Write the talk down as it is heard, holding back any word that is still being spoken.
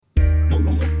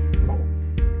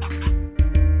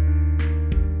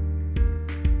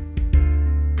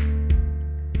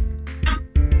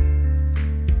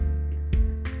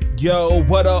Yo,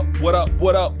 what up, what up,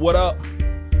 what up, what up?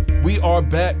 We are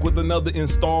back with another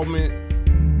installment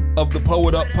of the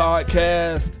Poet Up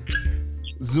Podcast,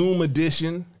 Zoom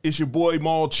edition. It's your boy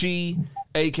Mal Chi,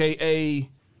 a.k.a.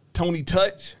 Tony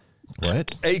Touch.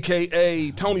 What?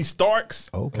 A.k.a. Tony Starks.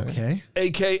 Okay.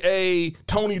 A.k.a.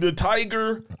 Tony the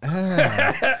Tiger.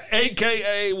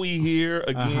 A.k.a. we here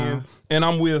again. And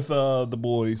I'm with the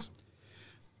boys.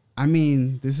 I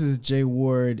mean, this is Jay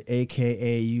Ward,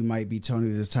 a.k.a. you might be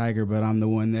Tony the Tiger, but I'm the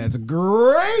one that's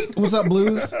great. What's up,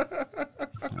 Blues?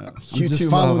 You two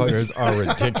motherfuckers are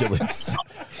ridiculous.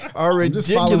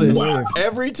 Ridiculous.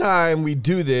 Every time we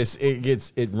do this,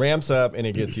 it ramps up and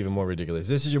it gets even more ridiculous.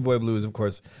 This is your boy Blues, of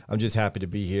course. I'm just happy to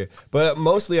be here. But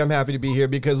mostly I'm happy to be here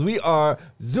because we are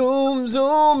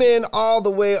zooming all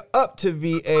the way up to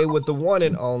VA with the one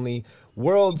and only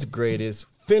world's greatest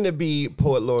finna be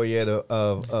poet laureate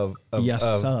of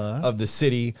the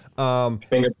city.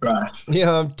 Finger crossed.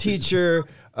 Yeah, teacher,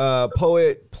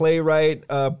 poet, playwright,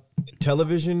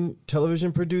 television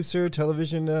producer,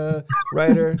 television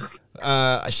writer.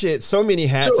 So many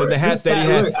hats, and the hats that he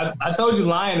had. Look, I told you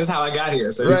lying is how I got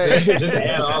here, so right. just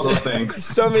add all those things.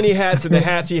 So many hats, and the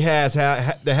hats he has,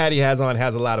 the hat he has on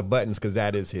has a lot of buttons because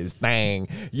that is his thing.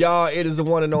 Y'all, it is the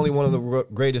one and only one of the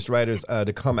greatest writers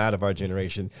to come out of our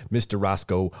generation, Mr.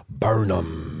 Roscoe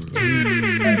Burnham.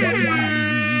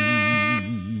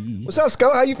 What's up,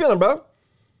 Sco? How you feeling, bro?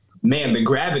 Man, the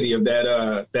gravity of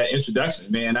that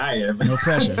introduction, man, I am no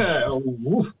pressure.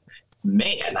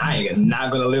 Man, I am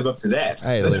not gonna live up to that.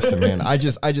 Hey, listen, man, I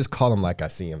just call him like I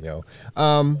see him, yo.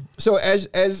 So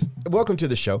as welcome to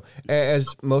the show. As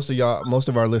most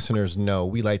of our listeners know,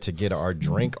 we like to get our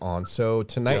drink on. So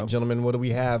tonight, gentlemen, what do we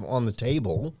have on the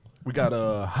table? We got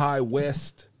a High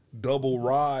West double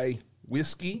rye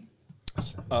whiskey,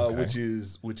 which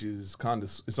is kind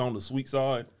of, it's on the sweet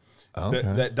side. Okay.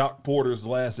 That Doc Porter's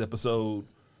last episode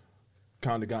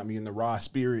kind of got me in the rye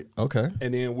spirit. Okay.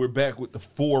 And then we're back with the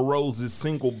Four Roses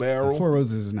single barrel. The Four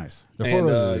Roses is nice. The Four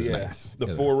Roses is nice. The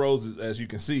Four Roses, as you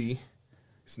can see,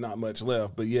 it's not much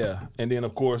left, but yeah. And then,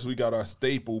 of course, we got our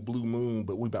staple Blue Moon,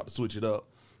 but we about to switch it up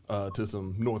to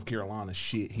some North Carolina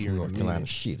shit here. North Carolina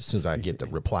shit, as soon as I get the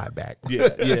reply back.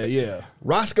 Yeah.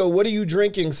 Roscoe, what are you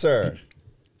drinking, sir?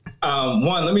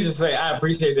 One, let me just say, I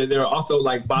appreciate that there are also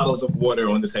like bottles of water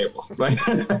on the table. Like,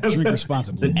 drink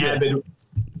responsibly.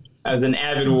 As an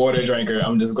avid water drinker,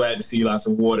 I'm just glad to see lots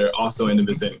of water also in the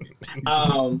vicinity.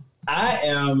 I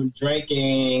am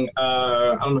drinking,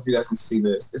 I don't know if you guys can see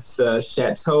this. It's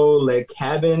Chateau Le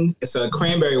Cabin. It's a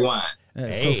cranberry wine.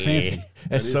 That's so fancy.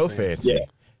 That's so fancy. Yeah.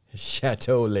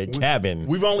 Chateau Le Cabin.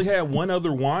 We've only had one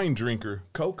other wine drinker,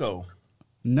 Coco.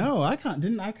 No, Icon,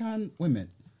 wait a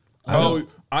minute.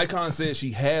 Icon said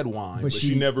she had wine, but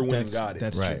she never went and got it.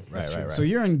 That's right, true. right. So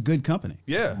you're in good company.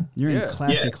 Yeah. You're in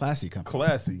classy company.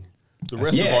 Classy. The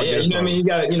rest of our you know what I mean? You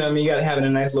got to have it in a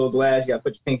nice little glass. You got to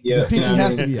put your pinky up. The pinky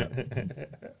has to be up.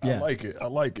 Yeah. I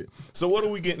like it. So what are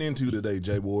we getting into today,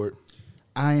 Jay Ward?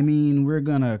 I mean, we're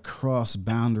going to cross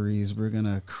boundaries. We're going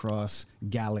to cross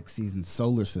galaxies and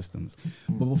solar systems.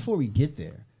 But before we get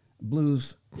there,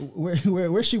 Blues,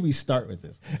 where should we start with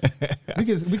this? We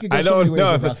could go I don't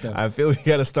know. I feel we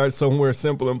got to start somewhere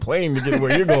simple and plain to get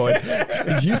where you're going.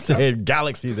 You said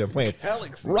galaxies and planes.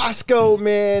 Roscoe,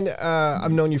 man,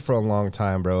 I've known you for a long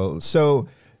time, bro. So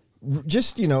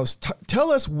just,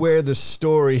 tell us where the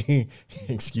story,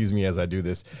 excuse me as I do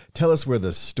this, tell us where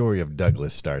the story of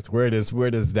Douglas starts. Where does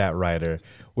that writer,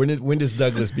 when does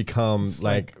Douglas become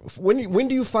like, when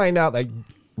do you find out like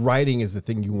writing is the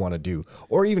thing you want to do,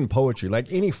 or even poetry,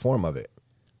 like any form of it?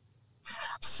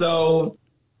 So,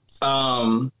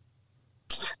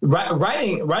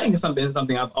 writing is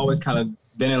something I've always kind of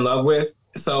been in love with.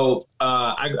 So,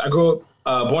 I grew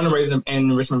up, born and raised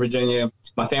in Richmond, Virginia.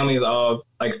 My family is all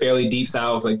like fairly deep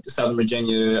South, like Southern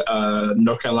Virginia,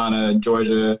 North Carolina,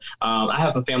 Georgia. I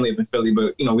have some family up in Philly,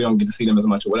 but we don't get to see them as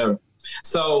much or whatever.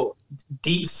 So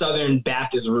deep Southern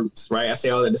Baptist roots, right? I say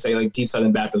all that to say like deep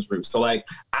Southern Baptist roots. So like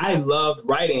I loved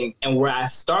writing, and where I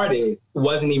started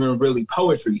wasn't even really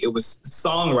poetry. It was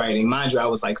songwriting. Mind you, I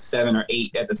was like 7 or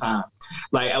 8 at the time.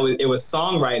 Like it was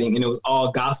songwriting, and it was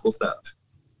all gospel stuff.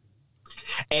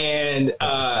 And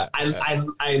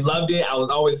I loved it. I was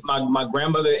always my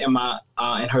grandmother and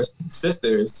and her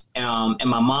sisters and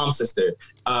my mom's sister.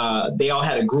 They all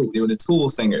had a group. They were the Tool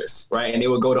Singers, right? And they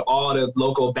would go to all the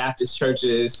local Baptist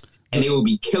churches, and they would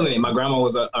be killing it. My grandma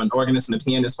was an organist and a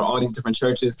pianist for all these different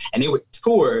churches, and they would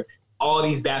tour all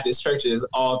these Baptist churches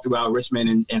all throughout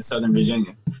Richmond and Southern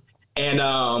Virginia. And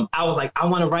I was like, I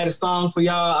want to write a song for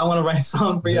y'all. I want to write a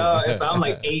song for y'all. And so I'm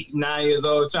like 8, 9 years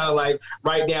old, trying to like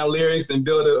write down lyrics and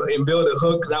build a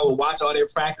hook, because I would watch all their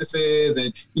practices.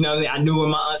 And, you know, I knew when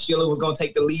my Aunt Sheila was going to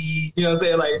take the lead. You know what I'm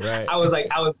saying? Like,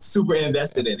 I was super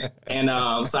invested in it. And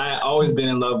so I always been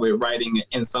in love with writing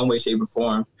in some way, shape, or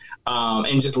form,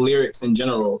 and just lyrics in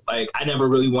general. Like, I never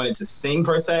really wanted to sing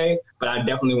per se, but I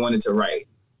definitely wanted to write.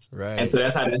 Right. And so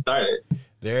that's how that started.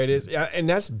 There it is. Yeah, and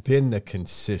that's been the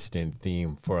consistent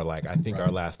theme for like, I think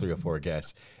our last 3 or 4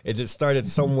 guests. It just started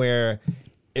somewhere,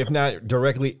 if not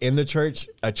directly in the church,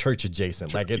 a church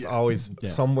adjacent. Like it's always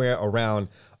somewhere around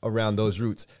those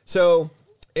roots. So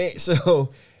 8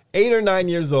 or 9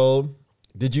 years old,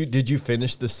 did you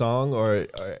finish the song or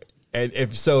and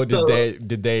if so,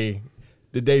 did they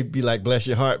be like, bless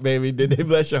your heart, baby? Did they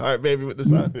bless your heart, baby, with the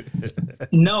song?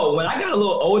 No, when I got a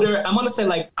little older, I'm gonna say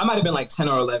like I might have been like 10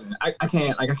 or 11. I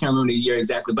can't remember the year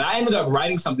exactly, but I ended up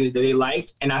writing something that they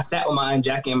liked, and I sat with my Aunt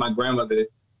Jackie and my grandmother,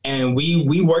 and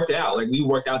we worked it out. Like we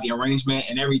worked out the arrangement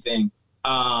and everything.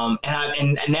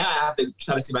 And now I have to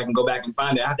try to see if I can go back and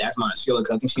find it. I have to ask my Aunt Sheila,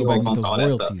 because I think she holds on to all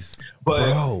that stuff.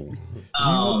 But bro,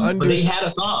 but they had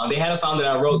a song. They had a song that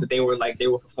I wrote that they were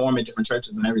performing at different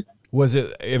churches and everything. Was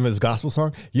it Emma's gospel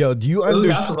song? Yo, do you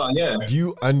understand? Gospel song, yeah. Do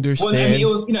you understand? Well, I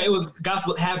mean, it was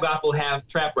gospel, half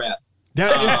trap rap.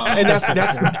 And that's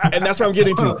what I'm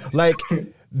getting to. Like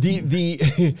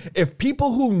the if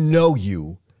people who know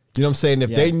you, you know what I'm saying? If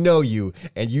they know you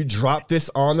and you drop this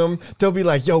on them, they'll be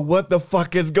like, yo, what the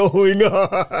fuck is going on?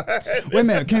 Wait a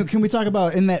minute. Can we talk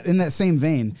about in that same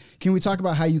vein? Can we talk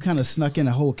about how you kind of snuck in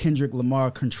a whole Kendrick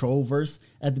Lamar Control verse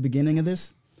at the beginning of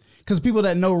this? Because people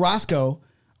that know Roscoe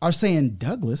are saying,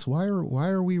 Douglas, why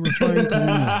are we referring to him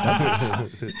as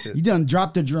Douglas? You done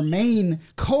dropped the Jermaine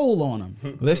Cole on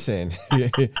him. Listen,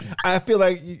 I feel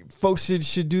like folks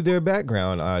should do their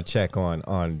background check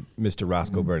on Mr.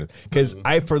 Roscoe Burnham. Because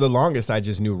for the longest, I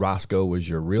just knew Roscoe was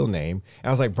your real name.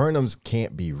 I was like, Burnham's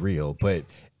can't be real, but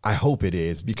I hope it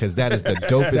is, because that is the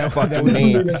dopest fucking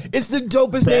name. It's the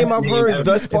dopest name I've heard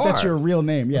thus far. If that's your real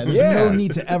name, there's no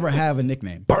need to ever have a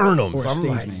nickname. Burnham. So I'm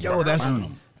like, name. yo,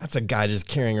 Burnham. That's a guy just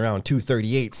carrying around 2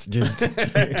 38s, just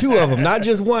 2 of them, not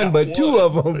just one, but 2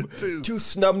 of them, 2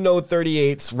 snub-nosed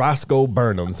 38s, Roscoe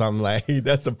Burnham. So I'm like,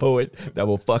 that's a poet that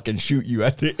will fucking shoot you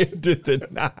at the end of the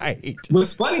night.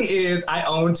 What's funny is I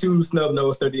own 2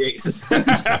 snub-nosed 38s. It's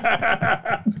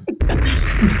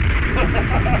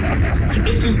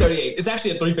 238. It's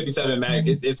actually a 357 mag.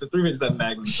 It's a 357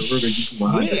 Magnum. It's a Ruger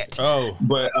GT100. Oh,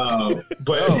 but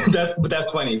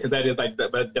that's funny, because that is like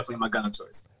definitely my gun of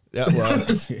choice. Yeah, well,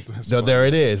 so there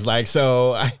it is. Like,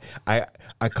 so I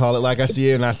call it like I see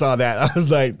it, and I saw that. I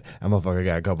was like, that motherfucker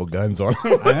got a couple guns on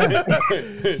him.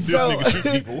 This nigga shoot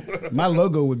people. My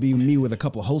logo would be me with a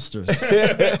couple holsters.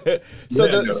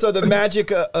 So the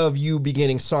magic of you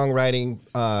beginning songwriting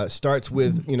starts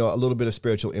with, you know, a little bit of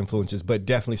spiritual influences, but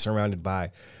definitely surrounded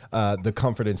by the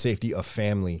comfort and safety of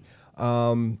family.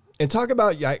 And talk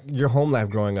about your home life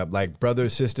growing up, like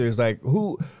brothers, sisters, like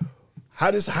how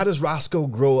does Roscoe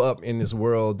grow up in this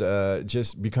world,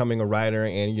 just becoming a writer,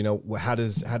 and you know, how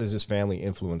does his family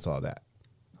influence all that?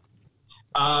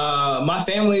 My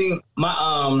family, when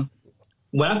I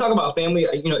talk about family,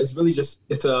 you know, it's really just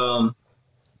it's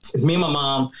me and my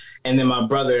mom, and then my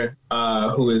brother,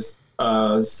 who is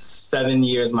 7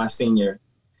 years my senior.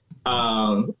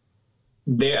 They're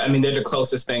the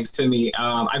closest things to me.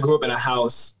 I grew up in a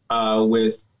house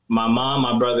with my mom,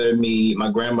 my brother, me, my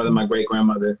grandmother, my great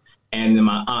grandmother, and then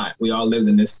my aunt. We all lived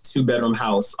in this 2-bedroom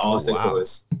house, all 6 of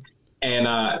us. And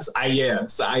I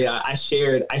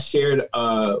shared.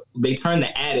 They turned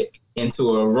the attic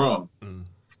into a room.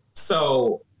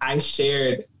 So I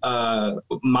shared.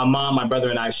 My mom, my brother,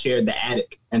 and I shared the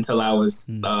attic until I was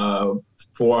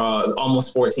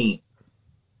almost 14.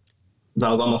 So I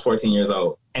was almost 14 years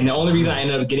old. And the only reason I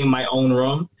ended up getting my own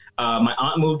room, my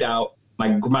aunt moved out.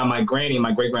 My granny,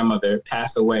 my great grandmother,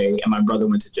 passed away, and my brother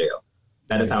went to jail.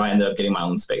 That is how I ended up getting my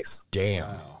own space. Damn.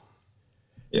 Wow.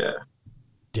 Yeah.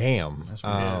 Damn. That's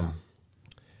All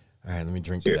right, let me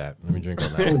drink to that. Let me drink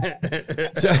on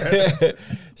that.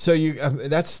 So you,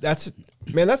 that's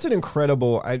an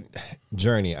incredible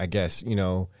journey, I guess. You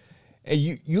know, and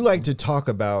you like to talk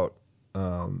about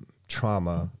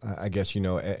trauma, I guess, you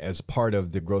know, as part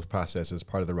of the growth process, as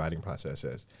part of the writing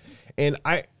processes, and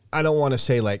I don't want to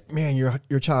say like, man,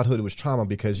 your childhood was trauma,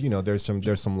 because, you know, there's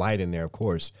some light in there, of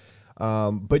course.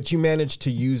 But you managed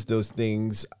to use those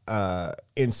things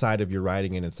inside of your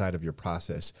writing and inside of your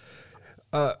process.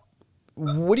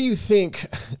 What do you think,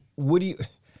 and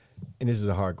this is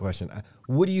a hard question,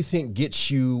 what do you think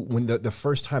gets you when the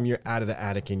first time you're out of the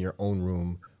attic in your own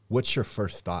room, what's your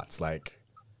first thoughts? Like,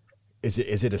 is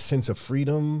it a sense of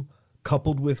freedom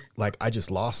coupled with like, I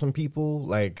just lost some people?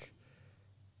 Like,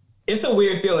 it's a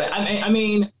weird feeling. I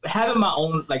mean, having my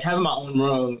own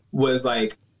room was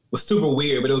super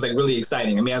weird, but it was like really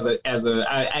exciting. I mean,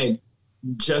 I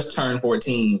just turned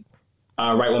 14,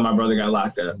 right when my brother got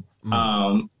locked up,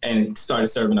 and started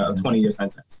serving a 20-year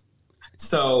sentence.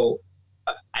 So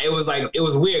it was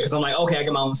weird because I'm like, okay, I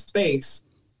get my own space,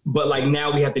 but like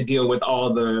now we have to deal with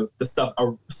all the stuff,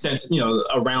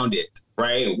 around it.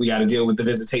 Right. We got to deal with the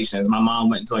visitations. My mom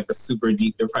went into like a super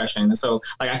deep depression. And so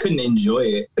like, I couldn't enjoy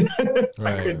it.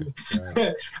 I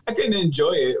couldn't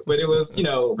enjoy it, but it was,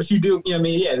 but you do, I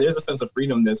mean, yeah, there's a sense of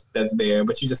freedom that's there,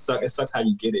 but you just it sucks how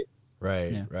you get it.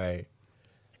 Right. Yeah. Right.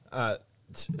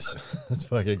 It's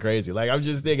fucking crazy. Like, I'm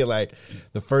just thinking like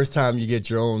the first time you get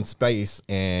your own space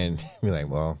and be like,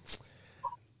 well, I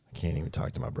can't even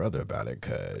talk to my brother about it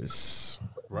because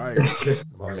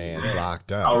my man's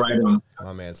locked up. All right,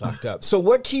 my man's locked up. So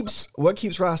what keeps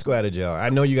Roscoe out of jail? I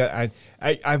know you got.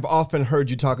 I've often heard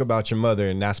you talk about your mother,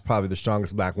 and that's probably the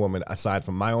strongest black woman aside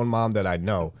from my own mom that I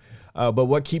know. But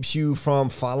what keeps you from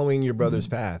following your brother's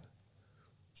path?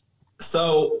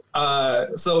 So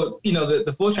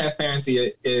the full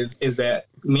transparency is that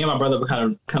me and my brother were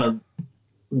kind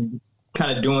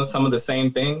of doing some of the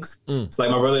same things. So like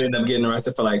my brother ended up getting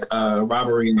arrested for like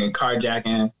robbery and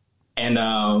carjacking. And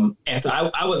so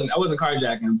I wasn't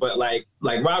carjacking, but like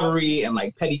robbery and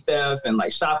like petty theft and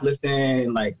like shoplifting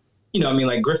and like,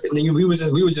 like grifting. We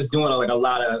were just doing like a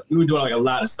lot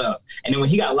of stuff. And then when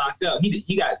he got locked up,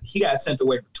 he got sent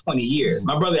away for 20 years.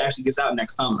 My brother actually gets out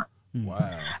next summer.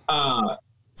 Wow.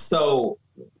 So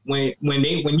when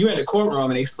you're in the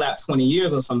courtroom and they slap 20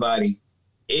 years on somebody,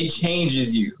 it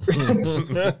changes you.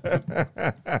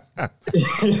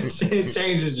 It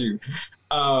changes you.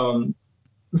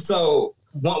 So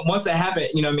once that happened,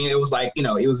 it was like, it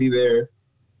was either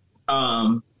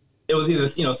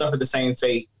suffer the same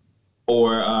fate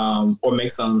or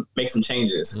make some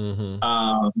changes. And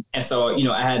so,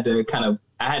 I had to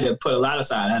put a lot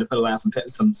aside. I had to put aside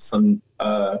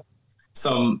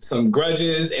some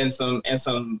grudges and some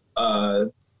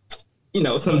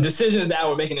some decisions that I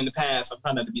were making in the past. I'm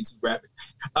trying not to be too graphic.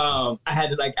 I had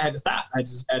to stop. I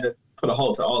just had to put a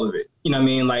halt to all of it. You know what I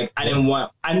mean? Like I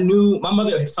knew my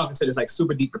mother had sunk into this like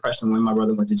super deep depression when my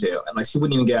brother went to jail. And like, she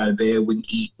wouldn't even get out of bed,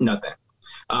 wouldn't eat, nothing.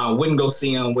 Wouldn't go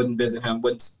see him, wouldn't visit him,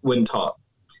 wouldn't talk.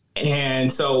 And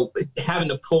so having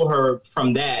to pull her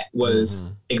from that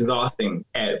was exhausting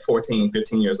at 14,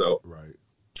 15 years old. Right.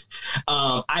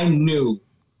 I knew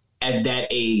at that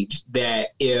age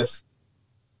that if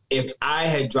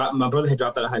my brother had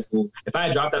dropped out of high school, if I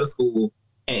had dropped out of school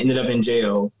and ended up in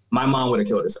jail, my mom would have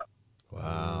killed herself.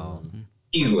 Wow.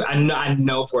 Easily. I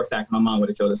know for a fact my mom would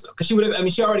have killed herself because she would have. I mean,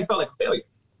 she already felt like a failure.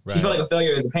 Right. She felt like a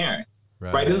failure as a parent.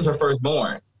 Right. This is her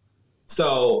firstborn.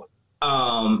 So,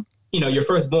 your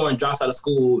firstborn drops out of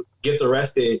school, gets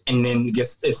arrested, and then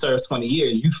it serves 20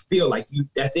 years. You feel like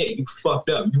that's it. You fucked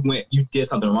up. You did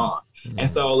something wrong. And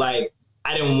so like,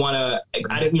 I didn't want to,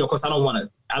 of course I don't want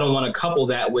to couple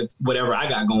that with whatever I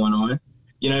got going on.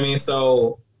 You know what I mean?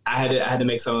 So I had to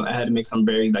make some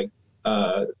very like,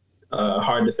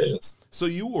 hard decisions. So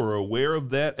you were aware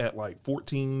of that at like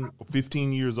 14 or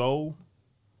 15 years old?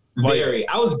 I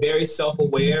was very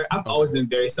self-aware. I've always been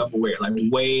very self-aware, like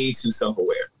way too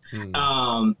self-aware.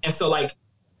 And so like,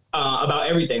 about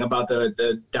everything, about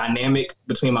the dynamic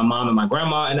between my mom and my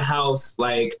grandma in the house,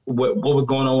 like what was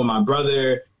going on with my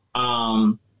brother.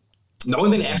 The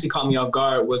only thing that actually caught me off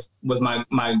guard was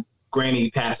my granny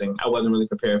passing. I wasn't really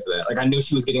prepared for that. Like I knew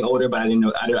she was getting older, but I didn't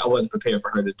know. I wasn't prepared for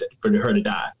her to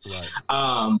die.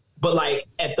 Right. But like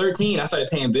at 13, I started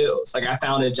paying bills. Like I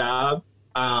found a job,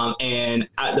 and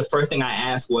the first thing I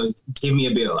asked was, "Give me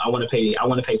a bill. I want to pay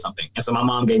something." And so my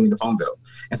mom gave me the phone bill,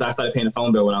 and so I started paying the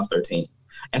phone bill when I was 13.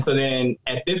 And so then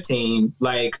at 15,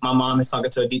 like my mom had sunk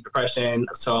into a deep depression.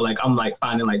 So like I'm like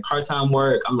finding like part-time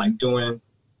work. I'm like doing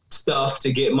stuff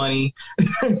to get money,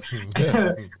 and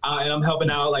I'm helping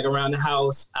out like around the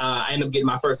house. I ended up getting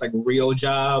my first like real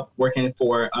job working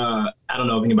for I don't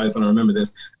know if anybody's gonna remember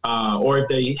this or if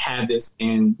they have this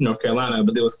in North Carolina,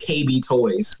 but there was KB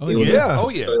Toys. Yeah.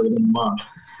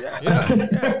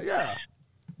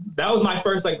 That was my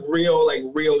first like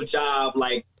real job,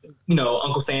 like,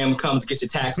 Uncle Sam comes get your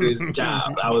taxes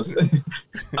job. I was and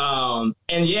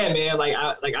yeah, man,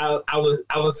 I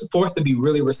was forced to be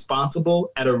really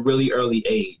responsible at a really early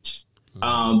age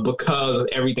because of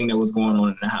everything that was going on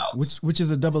in the house. Which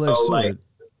is a double-edged sword.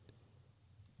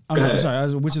 I'm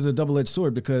sorry, which is a double-edged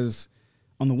sword because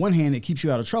on the one hand it keeps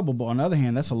you out of trouble, but on the other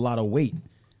hand that's a lot of weight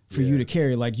for you to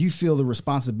carry. Like you feel the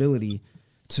responsibility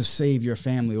to save your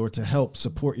family or to help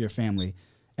support your family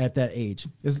at that age.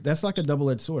 That's like a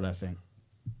double-edged sword, I think.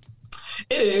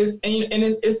 It is, and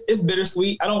it's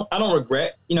bittersweet. I don't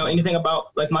regret, anything about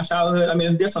like my childhood. I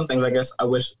mean, there's some things I guess I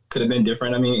wish could have been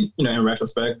different. I mean, in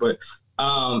retrospect, but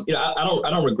I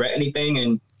don't regret anything.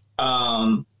 And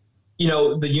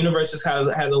the universe just has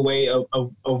a way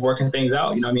of working things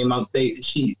out. I mean,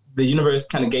 the universe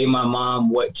kind of gave my mom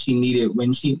what she needed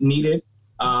when she needed,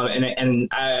 and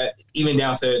I, even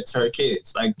down to her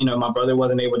kids. Like, my brother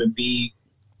wasn't able to be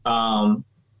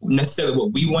necessarily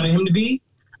what we wanted him to be.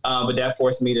 But that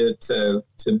forced me to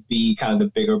be kind of the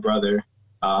bigger brother,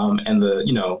 and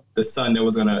the son that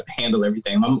was going to handle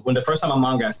everything. When the first time my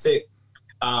mom got sick,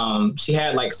 she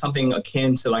had like something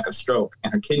akin to like a stroke,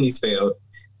 and her kidneys failed.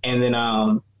 And then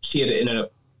she had ended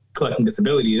up collecting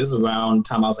disability. This was around the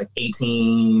time I was like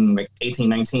 18,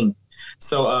 19.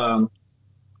 So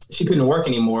she couldn't work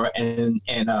anymore, and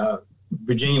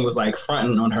Virginia was like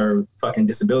fronting on her fucking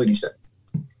disability checks.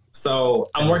 So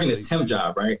I'm working this temp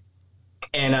job, right?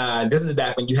 And this is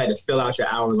back when you had to fill out your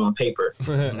hours on paper.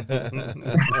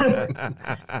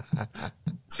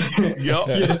 Yup.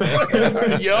 Yeah.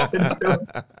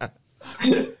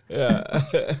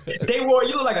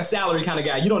 You look like a salary kind of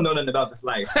guy. You don't know nothing about this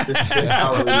life. This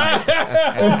hourly life.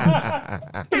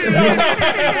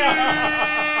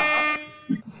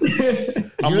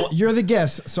 You're the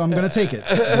guest, so I'm going to take it.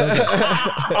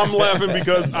 I'm laughing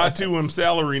because I too am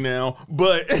salary now,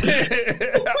 but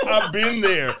I've been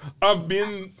there.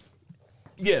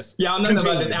 Yes. Y'all know nothing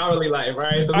about this hourly life,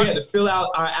 right? So we had to fill out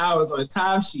our hours on a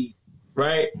timesheet,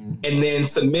 right? And then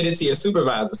submit it to your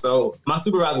supervisor. So my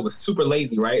supervisor was super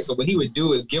lazy, right? So what he would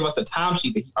do is give us a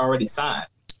timesheet that he already signed.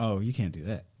 Oh, you can't do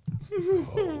that.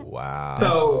 Oh, wow.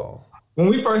 So when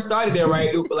we first started there,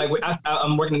 right,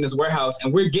 I'm working in this warehouse,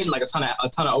 and we're getting like a ton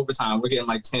of overtime. We're getting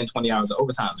like 10, 20 hours of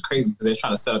overtime. It's crazy because they're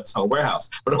trying to set up this whole warehouse.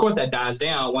 But of course, that dies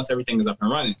down once everything is up and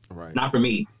running. Right. Not for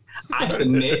me. I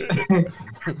submit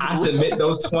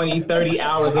those 20, 30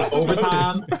 hours of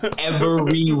overtime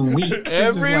every week.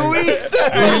 Every week.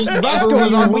 Roscoe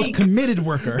is our most committed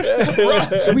worker.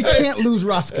 We can't lose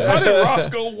Roscoe. How did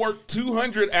Roscoe work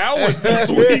 200 hours this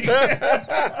week?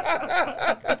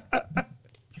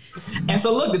 And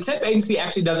so, look, the temp agency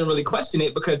actually doesn't really question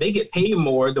it because they get paid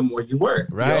more the more you work.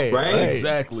 Right.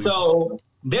 Exactly. So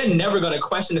they're never going to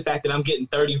question the fact that I'm getting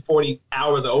 30, 40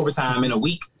 hours of overtime in a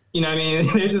week. You know what I mean?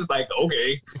 They're just like,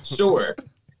 okay, sure.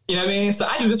 You know what I mean? So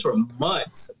I do this for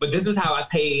months, but this is how I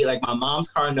pay like my mom's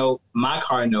car note, my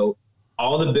car note,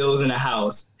 all the bills in the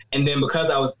house. And then because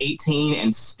I was 18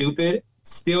 and stupid,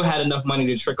 still had enough money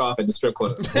to trick off at the strip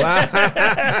club. Wow.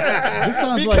 This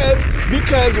sounds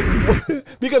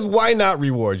because why not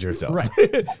reward yourself? Right.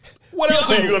 What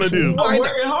else are you going to do? I'm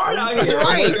working hard out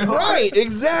here. Right,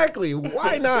 exactly.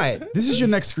 Why not? This is your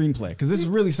next screenplay because this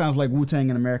really sounds like Wu-Tang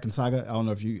and American Saga. I don't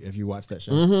know if you watched that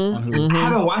show on Hulu. I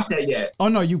haven't watched that yet. Oh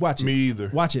no, you watch it. Me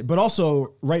either. Watch it, but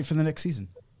also write for the next season.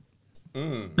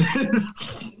 Yeah.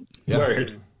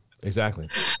 Word. Exactly.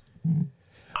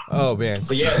 Oh man.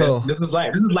 But yeah, this is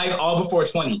life. This is life all before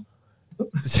 20.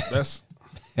 That's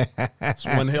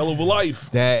one hell of a life.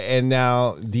 And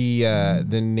now the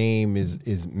name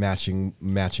is matching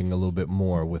a little bit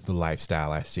more with the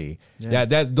lifestyle I see. Yeah,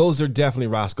 those are definitely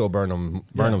Roscoe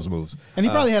Burnham's moves. And he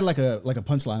probably had like a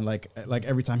punchline like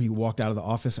every time he walked out of the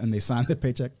office and they signed the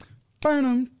paycheck,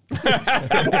 Burnham. That's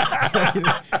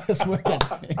what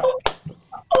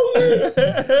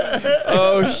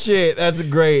oh shit, that's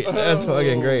great. That's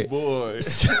fucking great. Boy.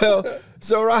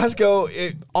 So Roscoe,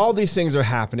 all these things are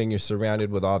happening. You're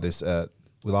surrounded with all this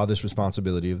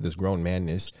responsibility of this grown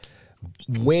madness.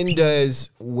 When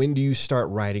do you start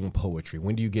writing poetry?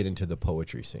 When do you get into the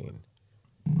poetry scene?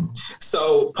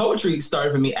 So poetry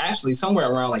started for me actually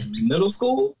somewhere around like middle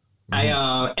school.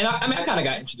 I kind of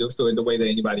got introduced to it the way that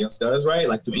anybody else does, right?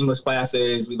 Like through English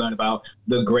classes, we learned about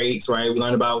the greats, right? We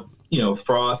learned about,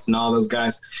 Frost and all those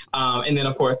guys. And then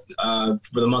of course,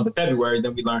 for the month of February,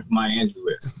 then we learned who Maya Angelou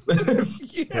is.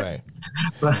 Right.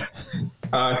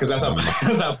 Because that's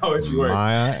how poetry works.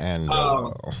 Maya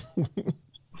Angelou.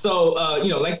 So,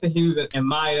 Langston Hughes and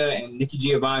Maya and Nikki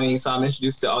Giovanni. So I'm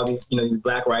introduced to all these, these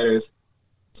Black writers,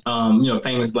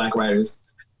 famous Black writers.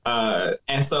 And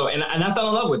I fell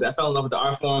in love with it. I fell in love with the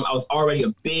art form. I was already a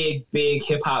big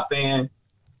hip hop fan.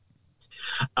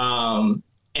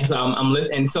 And so I'm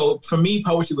listening. And so for me,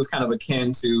 poetry was kind of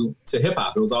akin to hip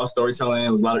hop. It was all storytelling.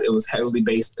 It was heavily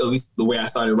based, at least the way I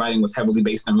started writing was heavily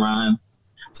based on rhyme.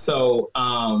 So,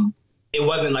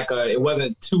 it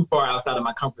wasn't too far outside of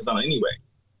my comfort zone anyway.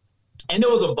 And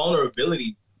there was a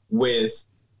vulnerability with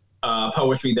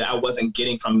poetry that I wasn't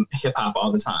getting from hip hop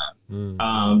all the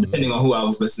time, depending on who I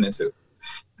was listening to.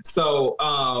 So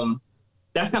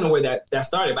that's kind of where that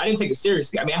started. But I didn't take it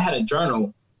seriously. I mean, I had a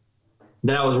journal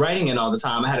that I was writing in all the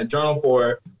time. I had a journal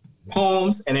for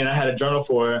poems, and then I had a journal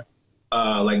for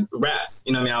like raps.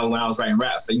 You know what I mean? When I was writing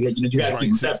raps, so you got to keep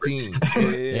them separate.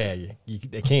 Yeah,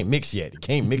 they can't mix yet. They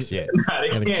can't. No,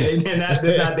 they can't.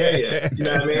 It's not there yet. You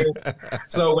know what I mean?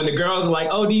 So when the girls are like,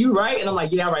 "Oh, do you write?" and I'm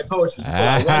like, "Yeah, I write poetry."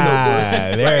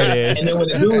 There it is. And then when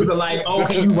the dudes are like, "Oh,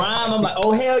 can you rhyme?" I'm like,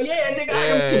 "Oh, hell yeah,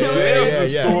 nigga!" You know,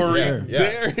 There's the story. Sure.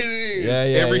 There it is.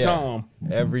 Every time.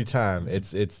 Every time.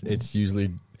 It's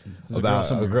usually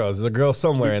about a girl. There's a girl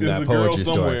somewhere in that poetry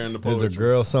story. There's a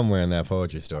girl somewhere in that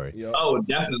poetry story. Yep. Oh,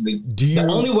 definitely. The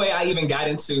only way I even got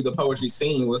into the poetry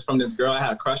scene was from this girl I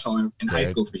had a crush on in high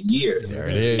school for years. There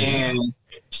it is. And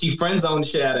she friend-zoned the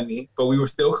shit out of me, but we were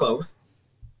still close.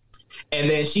 And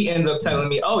then she ended up telling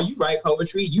me, "Oh, you write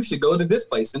poetry. You should go to this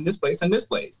place and this place and this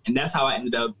place." And that's how I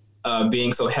ended up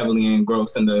being so heavily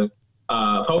engrossed in the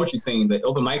poetry scene, the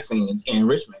open mic scene in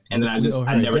Richmond. And then I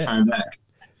never turned back.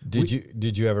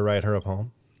 Did you ever write her a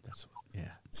poem?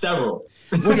 Several.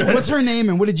 What's her name,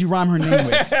 and what did you rhyme her name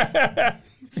with?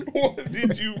 What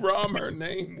did you rhyme her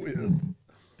name with?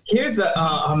 Here's the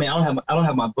I don't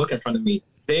have my book in front of me.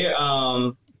 There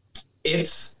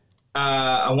it's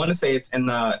I want to say it's in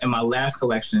my last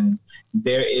collection.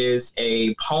 There is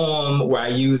a poem where I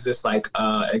use this like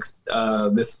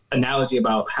this analogy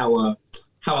about how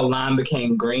a lime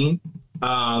became green,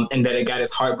 and that it got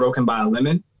its heart broken by a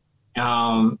lemon,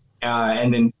 and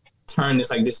then turned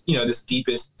this like this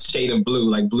deepest shade of blue,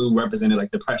 like blue represented like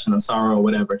depression or sorrow or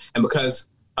whatever. And because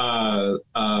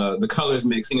the colors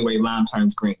mix anyway, lime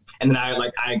turns green. And then I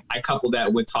coupled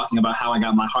that with talking about how I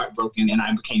got my heart broken and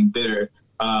I became bitter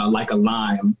like a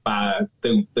lime by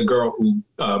the girl who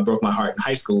broke my heart in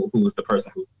high school, who was the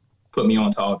person who put me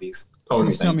on to all these poetry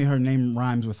Please tell things. me her name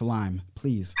rhymes with lime,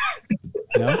 please.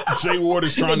 No? Jay Ward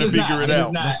is trying to figure it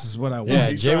out. This is what I want.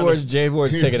 Yeah, Jay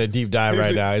Ward's taking a deep dive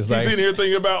right now. He's like, in here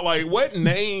thinking about like what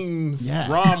names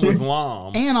rhyme with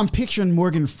lime. And I'm picturing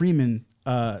Morgan Freeman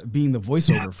being the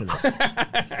voiceover for this.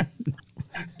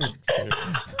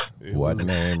 what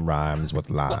name rhymes with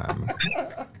lime?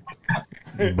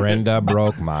 Brenda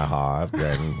broke my heart,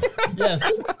 and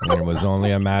it was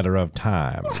only a matter of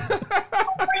time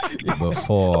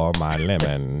before my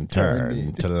lemon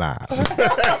turned to lime.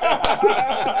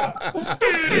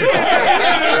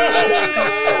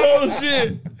 Oh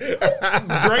shit!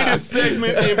 Greatest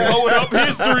segment in Poet Up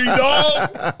history,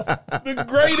 dog. The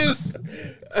greatest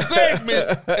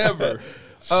segment ever.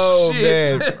 Oh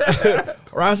Shit. man,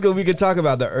 Roscoe, we could talk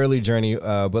about the early journey,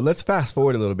 but let's fast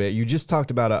forward a little bit. You just talked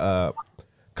about a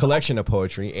collection of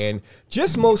poetry, and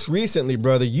just most recently,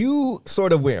 brother, you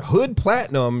sort of went hood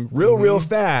platinum real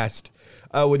fast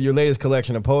with your latest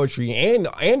collection of poetry, and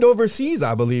overseas,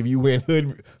 I believe you went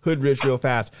hood rich real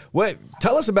fast.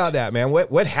 Tell us about that, man.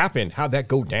 What happened? How'd that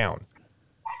go down?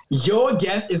 Your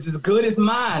guess is as good as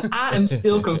mine. I am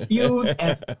still confused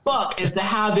as fuck as to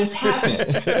how this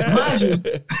happened. Mind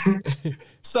you,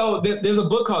 so there's a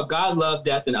book called God, Love,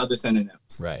 Death, and Other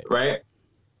Synonyms. Right?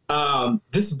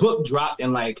 This book dropped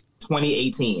in like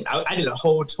 2018. I did a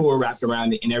whole tour wrapped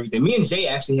around it and everything. Me and Jay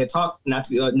actually had talked not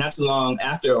too long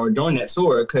after or during that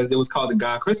tour, because it was called the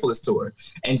God Chrysalis Tour.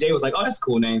 And Jay was like, "Oh, that's a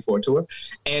cool name for a tour."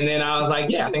 And then I was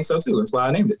like, "Yeah, I think so too. That's why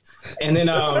I named it." And then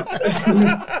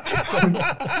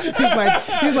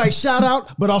he's like, shout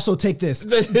out, but also take this.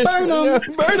 Burn them.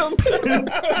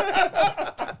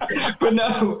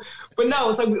 But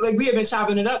no, so like we had been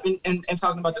chopping it up and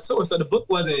talking about the tour. So the book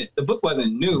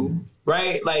wasn't new,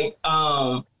 right? Like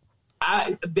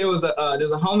there's a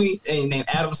homie named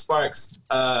Adam Sparks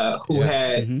who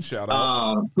had shout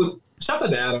out. Shouts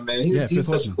out to Adam, man. He's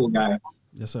such a cool guy.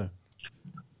 Yes, sir.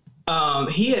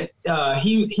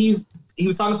 He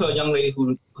was talking to a young lady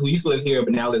who used to live here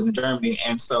but now lives in Germany,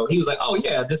 and so he was like, "Oh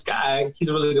yeah, this guy, he's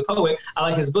a really good poet. I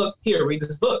like his book. Here, read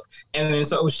this book." And then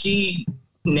so she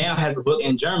now has the book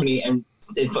in Germany, and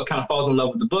it kind of falls in love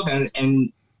with the book, and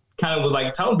kind of was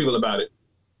like telling people about it.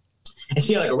 And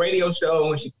she had like a radio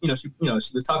show, and she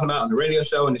was talking about it on the radio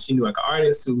show, and then she knew like an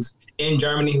artist who's in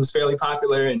Germany who's fairly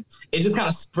popular, and it just kind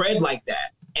of spread like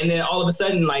that. And then all of a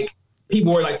sudden, like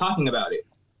people were like talking about it,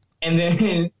 and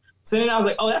then. So then I was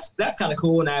like, "Oh, that's kind of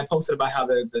cool." And I posted about how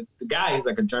the guy is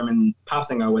like a German pop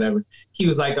singer or whatever. He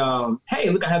was like, "Hey,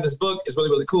 look, I have this book. It's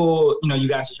really, really cool. You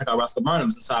guys should check out Roscoe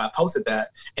Burnhams." And so I posted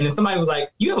that. And then somebody was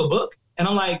like, "You have a book?" And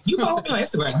I'm like, "You follow me on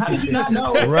Instagram. How did you not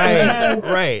know?"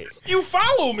 Right. You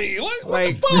follow me. What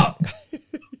the fuck?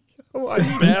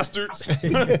 You bastards.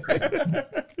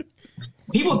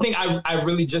 People think I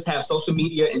really just have social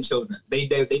media and children.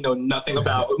 They know nothing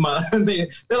about my. They're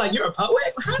like, you're a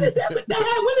poet? How did that? When did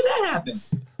that happen?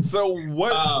 So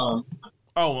what?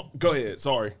 Go ahead.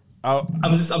 Sorry.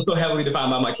 I'm so heavily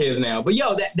defined by my kids now. But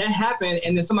that happened,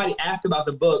 and then somebody asked about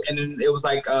the book, and then it was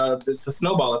like this a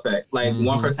snowball effect. Like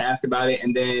one person asked about it,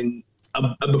 and then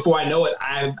before I know it,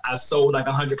 I sold like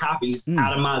 100 copies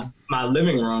out of my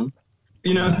living room.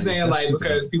 You know what I'm saying? Like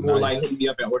because people were like hitting me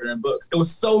up and ordering books. It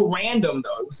was so random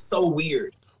though. It was so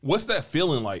weird. What's that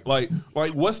feeling like? Like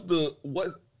what's the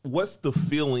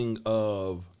feeling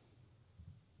of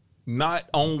not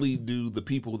only do the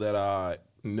people that I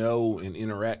know and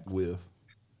interact with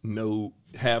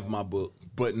have my book,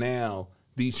 but now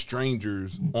these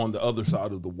strangers on the other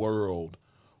side of the world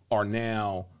are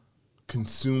now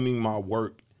consuming my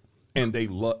work and they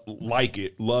like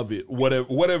it, love it,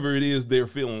 whatever it is they're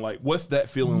feeling like. What's that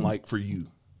feeling like for you?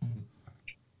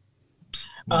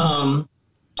 I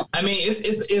mean,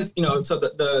 it's you know, so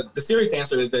the serious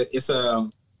answer is that it's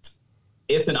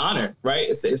an honor, right?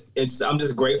 It's I'm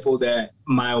just grateful that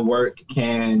my work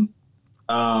can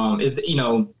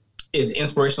is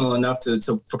inspirational enough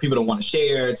for people to want to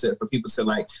share, for people to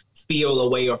like feel a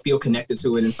way or feel connected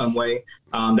to it in some way.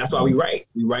 That's why we write.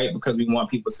 We write because we want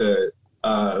people to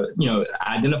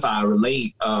identify,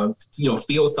 relate,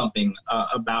 feel something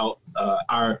about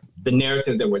the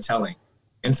narratives that we're telling.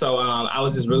 And so I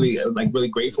was just really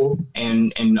grateful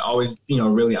and always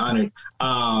really honored.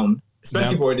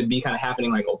 Especially for it to be kind of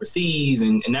happening like overseas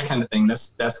and that kind of thing.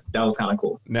 That was kind of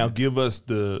cool. Now give us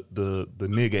the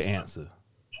nigga answer.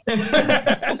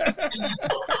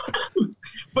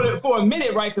 But for a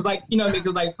minute, right? Because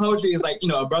like poetry is like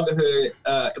a brotherhood,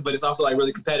 but it's also like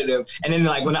really competitive. And then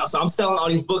like I'm selling all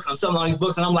these books, and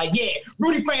I'm like, yeah,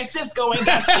 Rudy Francisco ain't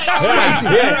got shit. Spice,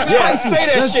 say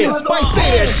that shit. Spice,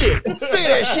 say that shit. Say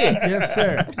that shit. Yes,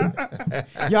 sir.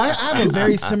 I have a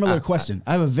very similar question.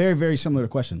 I have a very, very similar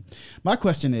question. My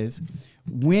question is,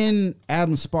 when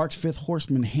Adam Sparks, Fifth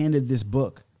Horseman, handed this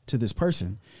book to this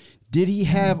person, did he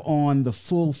have on the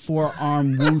full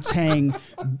forearm Wu-Tang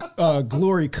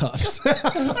glory cuffs?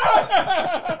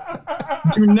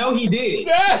 You know he did.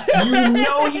 You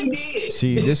know he did.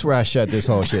 See, this is where I shut this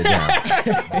whole shit down.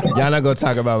 Y'all not gonna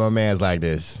talk about my mans like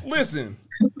this. Listen,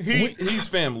 he's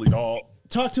family, dog.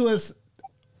 Talk to us.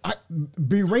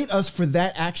 Berate us for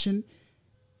that action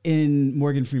in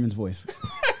Morgan Freeman's voice.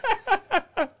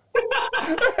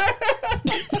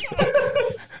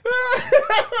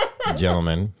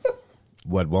 Gentlemen,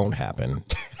 what won't happen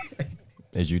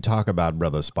is you talk about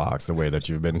Brother Sparks the way that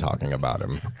you've been talking about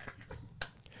him.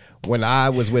 When I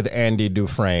was with Andy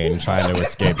Dufresne trying to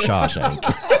escape Shawshank,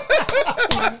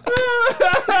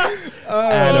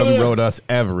 Adam wrote us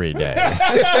every day.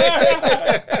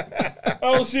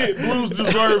 Oh shit, Blues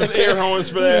deserves air horns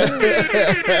for that.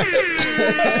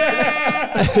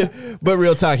 But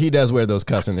real talk, he does wear those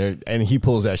cuffs in there, and he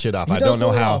pulls that shit off. I don't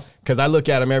know how, because I look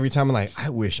at him every time. I'm like, I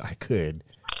wish I could.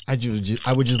 I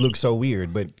would just look so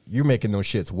weird, but you're making those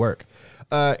shits work.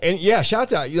 And yeah,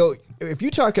 shout out. If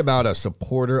you talk about a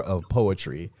supporter of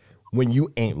poetry when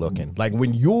you ain't looking, like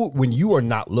when you are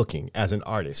not looking as an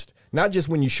artist, not just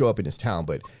when you show up in his town,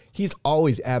 but he's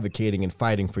always advocating and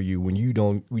fighting for you when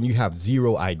you have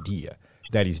zero idea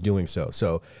that he's doing so.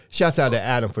 So shouts out to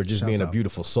Adam for just being a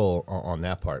beautiful soul on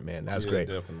that part, man. That's great.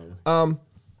 Definitely.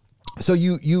 So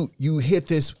you hit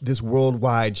this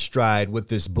worldwide stride with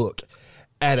this book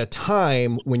at a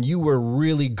time when you were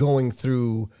really going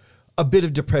through a bit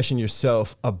of depression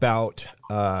yourself about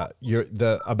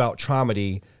about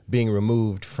Traumedy being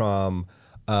removed from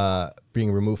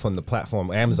the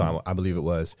platform, Amazon, I believe it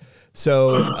was.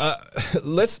 So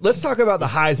let's talk about the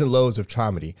highs and lows of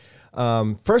Traumedy.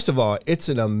 First of all, it's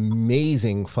an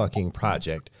amazing fucking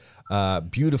project.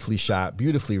 Beautifully shot,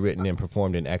 beautifully written and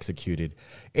performed and executed.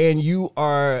 And you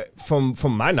are, from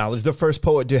my knowledge, the first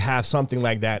poet to have something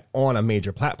like that on a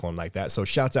major platform like that. So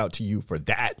shouts out to you for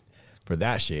that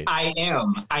shit. I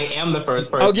am the first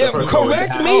person. Oh yeah,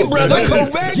 correct me, brother.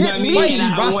 Correct me.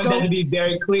 I want that to be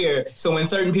very clear. So when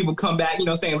certain people come back,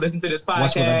 saying, listen to this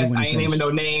podcast, I ain't naming no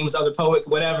names, other poets,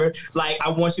 whatever. Like, I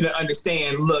want you to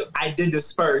understand, look, I did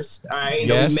this first. All right.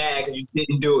 Don't be mad because you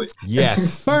didn't do it.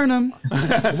 Yes. Burn them.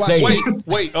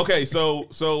 Wait. Okay. So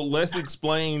let's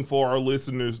explain for our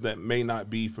listeners that may not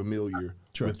be familiar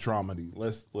with Traumedy.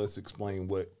 Let's explain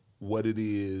what it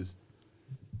is.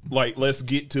 Like, let's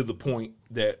get to the point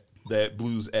that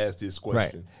Blues asked this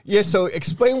question. Right. Yeah. So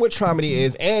explain what Traumedy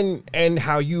is and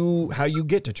how you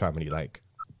get to Traumedy. Like.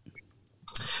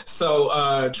 So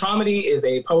Traumedy is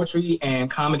a poetry and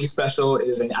comedy special. It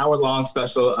is an hour-long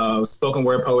special of spoken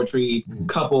word poetry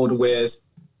coupled with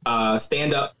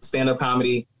stand up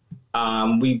comedy.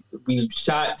 We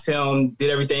shot, filmed, did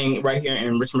everything right here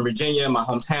in Richmond, Virginia, my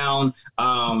hometown.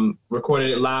 Recorded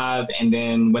it live, and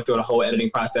then went through the whole editing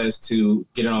process to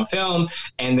get it on film,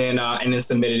 and then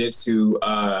submitted it to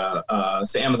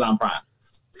Amazon Prime.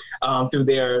 Through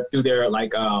their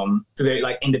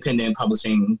independent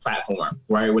publishing platform,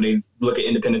 right? Where they look at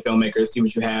independent filmmakers, see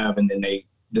what you have, and then they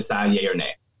decide yay or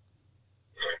nay.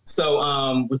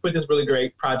 So we put this really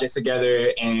great project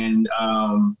together, and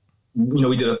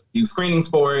we did a few screenings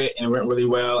for it, and it went really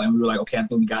well. And we were like, okay, I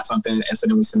think we got something. And so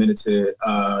then we submitted to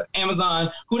Amazon,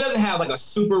 who doesn't have like a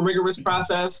super rigorous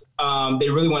process.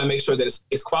 They really want to make sure that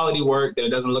it's quality work, that it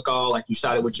doesn't look all like you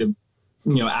shot it with your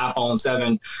iPhone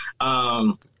 7.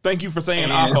 Thank you for saying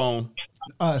iPhone.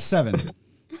 7.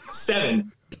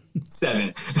 7. You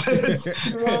want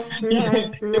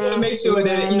to make sure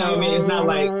that, it's not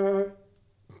like...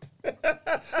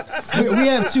 We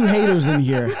have 2 haters in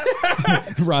here.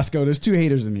 Roscoe, there's 2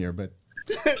 haters in here, but...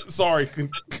 Sorry,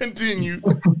 continue.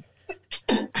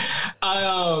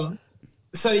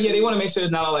 So yeah, they want to make sure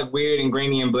it's not all like weird and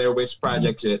grainy and Blair Witch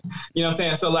Project shit. You know what I'm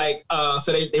saying? So like,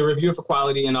 so they review it for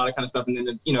quality and all that kind of stuff, and then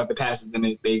if it passes,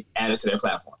 then they add it to their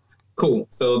platform. Cool.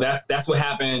 So that's what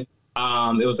happened.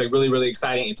 It was like really, really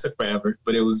exciting. It took forever,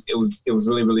 but it was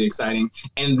really, really exciting.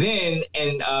 And then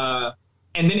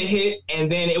it hit, and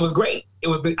then it was great. I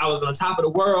was on the top of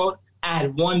the world. I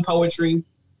had won poetry.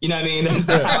 You know what I mean?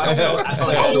 That's how I felt. I felt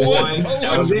like I won.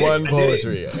 That was it. Won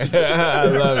poetry. I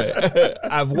love it.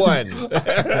 I've won. You know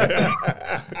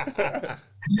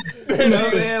what I'm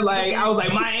saying? Like, I was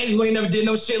like, my angel ain't never did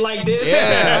no shit like this.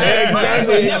 Yeah,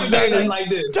 exactly. Never did nothing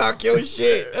like this. Talk your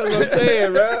shit. That's what I'm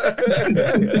saying, bro.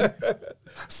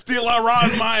 Still I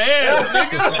rise my ass,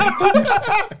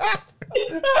 nigga.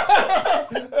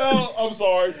 Oh, I'm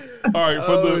sorry. All right,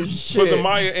 for the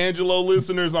Maya Angelou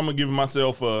listeners, I'm gonna give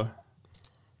myself a...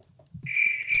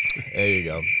 There you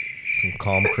go. Some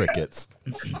calm crickets.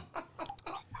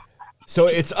 So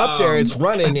it's up there, it's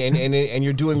running, and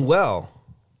you're doing well,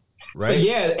 right? So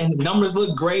yeah, and the numbers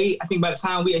look great. I think by the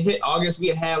time we had hit August, we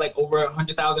had like over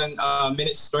 100,000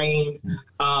 minutes streamed,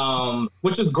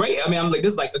 which was great. I mean, I'm like,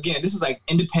 this is like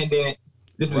independent.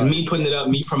 This is me putting it up,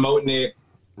 me promoting it.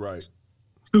 Right.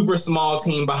 Super small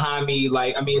team behind me.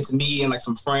 Like, I mean, it's me and like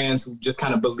some friends who just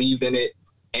kind of believed in it.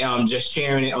 Just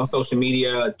sharing it on social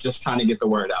media, just trying to get the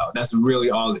word out. That's really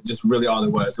all it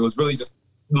was. It was really just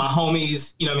my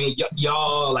homies,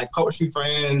 y'all, like poetry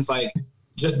friends, like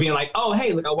just being like, oh,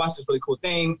 hey, look, I watched this really cool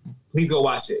thing. Please go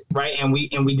watch it, right? And we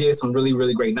did some really,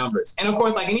 really great numbers. And of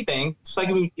course, like anything, just like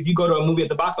if you go to a movie at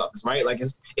the box office, right? Like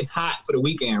it's hot for the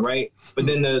weekend, right? But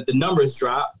then the numbers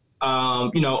drop,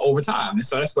 over time. And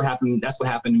so that's what happened. That's what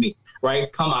happened to me, right?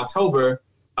 Come October.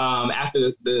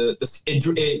 After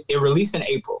it released in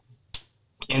April,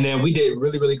 and then we did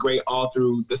really, really great all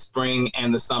through the spring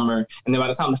and the summer. And then by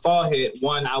the time the fall hit,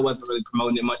 I wasn't really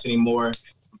promoting it much anymore.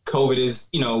 COVID is,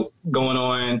 going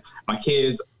on. My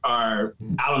kids are,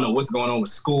 I don't know what's going on with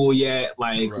school yet.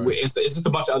 Like it's just a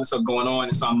bunch of other stuff going on.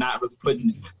 And so I'm not really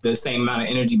putting the same amount of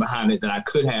energy behind it that I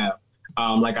could have,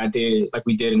 like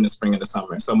we did in the spring and the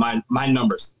summer. So my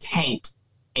numbers tanked.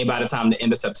 And by the time the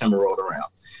end of September rolled around.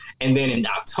 And then in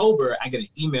October, I get an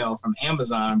email from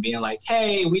Amazon being like,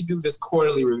 hey, we do this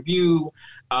quarterly review.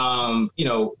 We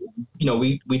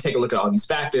take a look at all these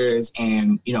factors,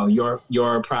 and,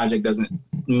 your project doesn't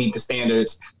meet the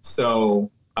standards. So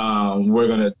we're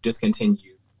going to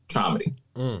discontinue Traumedy.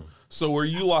 So were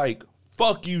you like,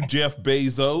 fuck you, Jeff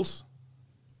Bezos?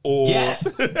 Or...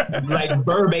 Yes, like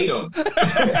verbatim.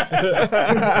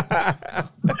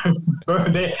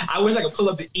 I wish I could pull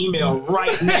up the email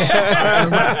right now.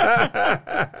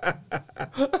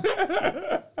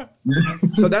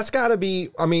 So that's got to be.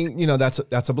 I mean, that's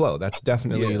a blow. That's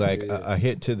definitely a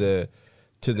hit to the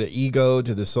ego,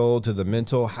 to the soul, to the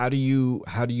mental. How do you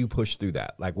push through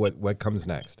that? Like, what comes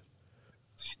next?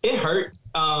 It hurt,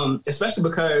 especially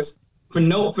because for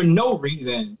no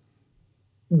reason.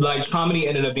 Like, Traumedy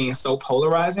ended up being so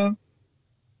polarizing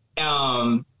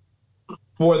for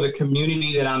the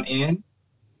community that I'm in.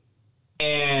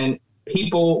 And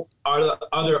people,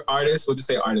 other artists, we'll just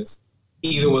say artists,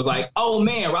 either was like, oh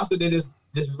man, Roscoe did this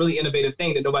really innovative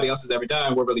thing that nobody else has ever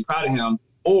done. We're really proud of him.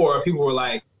 Or people were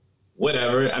like,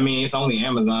 whatever. I mean, it's only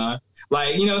Amazon.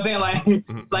 Like, you know what I'm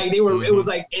saying? Like they were, it was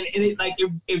like,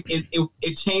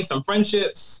 it changed some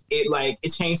friendships.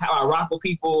 It changed how I rock with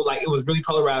people. Like, it was really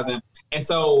polarizing. And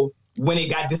so when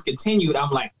it got discontinued, I'm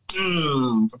like,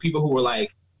 for people who were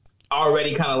like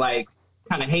already kind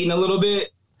of hating a little bit.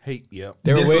 Hate, yeah.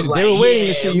 They were waiting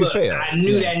to see you fail. I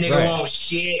knew that nigga won't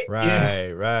shit.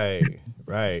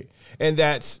 Right. And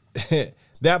that's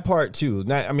That part too.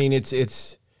 I mean,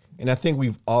 it's, and I think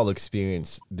we've all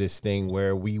experienced this thing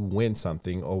where we win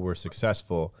something or we're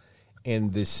successful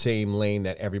in this same lane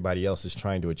that everybody else is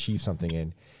trying to achieve something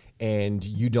in. And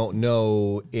you don't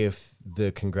know if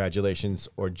the congratulations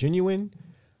are genuine,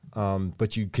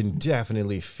 but you can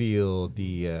definitely feel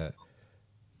the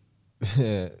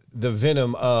the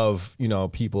venom of, you know,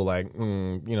 people like, you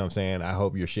know what I'm saying? I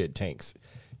hope your shit tanks.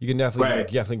 You can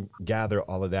definitely gather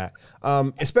all of that,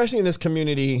 especially in this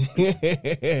community.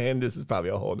 And this is probably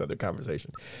a whole nother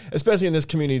conversation, especially in this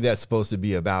community that's supposed to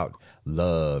be about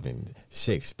love and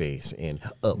safe space and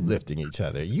uplifting each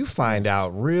other. You find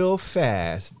out real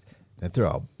fast that there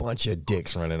are a bunch of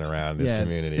dicks running around this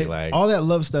community. Like all that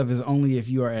love stuff is only if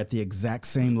you are at the exact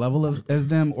same level as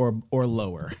them or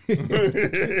lower.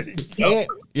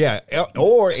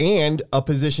 and a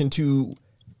position to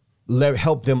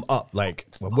help them up, like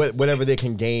whatever they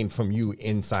can gain from you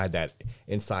inside that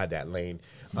lane.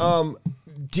 I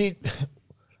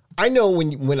know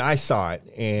when I saw it,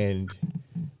 and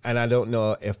I don't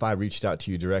know if I reached out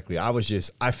to you directly. I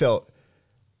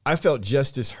felt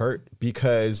just as hurt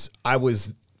because I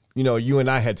was, you know, you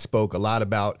and I had spoke a lot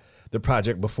about the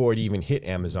project before it even hit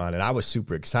Amazon, and I was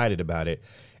super excited about it.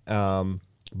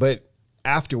 But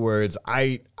afterwards,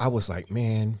 I was like,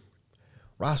 man,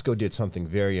 Roscoe did something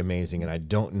very amazing, and I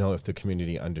don't know if the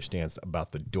community understands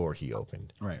about the door he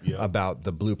opened, right? Yeah. About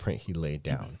the blueprint he laid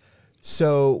down.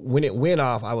 So when it went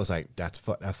off, I was like, that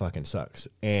fucking sucks.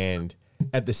 And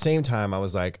at the same time, I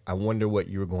was like, I wonder what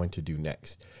you were going to do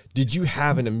next. Did you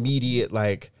have an immediate,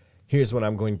 like, here's what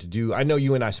I'm going to do? I know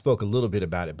you and I spoke a little bit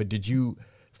about it, but did you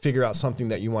figure out something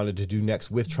that you wanted to do next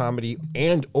with Traumedy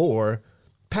and or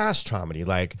past Traumedy?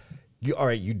 Like, all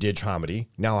right, you did Traumedy.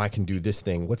 Now I can do this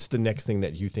thing. What's the next thing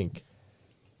that you think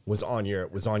was on your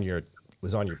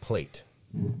plate?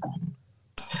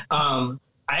 I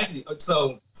actually,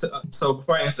 so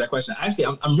before I answer that question,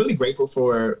 I'm really grateful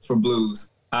for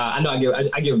Blues. I know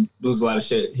I give Blues a lot of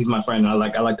shit. He's my friend. And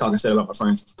I like talking shit about my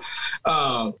friends.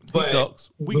 But he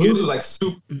sucks. We Blues get was it. like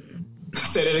super.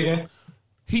 Say that again.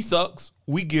 He sucks.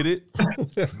 We get it.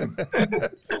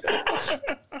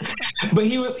 But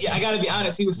he was. I got to be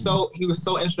honest. He was so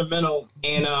instrumental,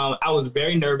 and I was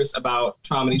very nervous about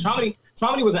Traumedy.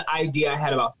 Traumedy was an idea I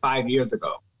had about 5 years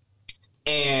ago,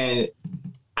 and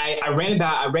I ran it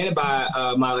by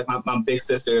my big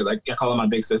sister, like I call her my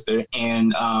big sister,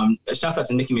 and shouts out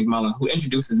to Nikki McMullen, who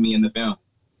introduces me in the film.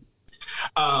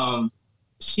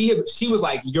 She was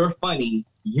like, "You're funny.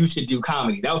 You should do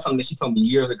comedy." That was something that she told me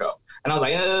years ago, and I was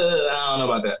like, I don't know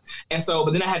about that. And so,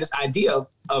 but then I had this idea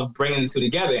of bringing the two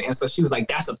together, and so she was like,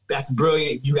 "That's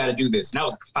brilliant. You got to do this." And that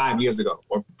was 5 years ago,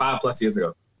 or 5+ years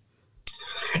ago.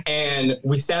 And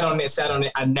we sat on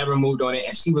it. I never moved on it.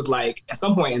 And she was like, at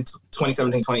some point in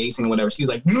 2017, 2018, or whatever, she was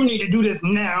like, "You need to do this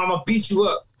now. I'm going to beat you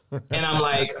up." And I'm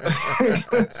like,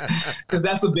 because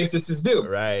that's what big sisters do.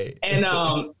 Right. And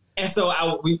so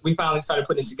we finally started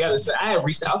putting it together. So I had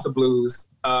reached out to Blues.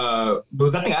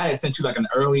 Blues, I think I had sent you like an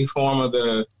early form of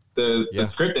the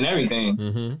script and everything.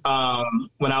 Mm-hmm.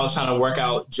 When I was trying to work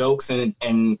out jokes and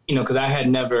you know, because I had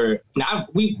never. Now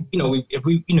you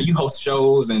host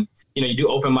shows and you know you do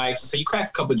open mics, so you crack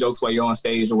a couple of jokes while you're on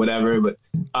stage or whatever. But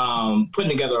putting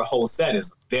together a whole set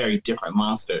is a very different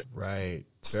monster. Right.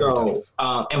 So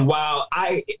and while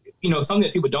something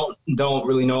that people don't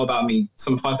really know about me,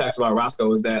 some fun facts about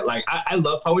Roscoe is that like I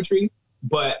love poetry,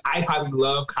 but I probably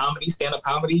love comedy, stand-up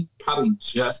comedy, probably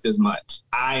just as much.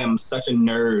 I am such a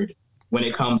nerd when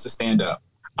it comes to stand-up.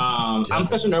 I'm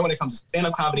such a nerd when it comes to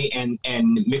stand-up comedy and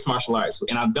mixed martial arts,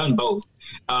 and I've done both.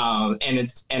 And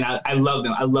I love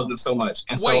them. I love them so much.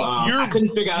 And so I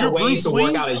couldn't figure out a way to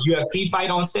work out a UFC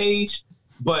fight on stage,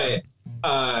 but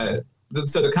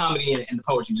so the comedy and the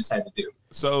poetry just had to do.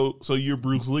 So you're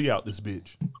Bruce Lee out this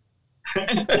bitch.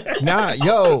 Nah,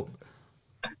 yo.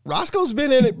 Roscoe's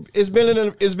been in a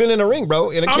ring, bro.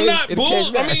 In a I'm cage, not in a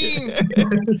cage match. I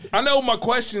mean, I know my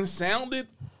question sounded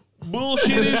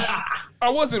bullshittish. I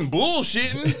wasn't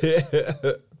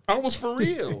bullshitting. I was for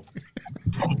real.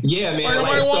 Yeah, man.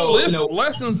 Everybody want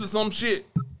lessons to some shit.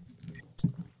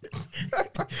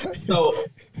 So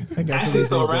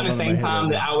around the same time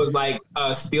that I was like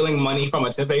stealing money from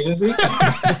a tip agency.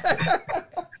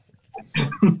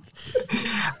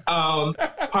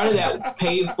 Part of that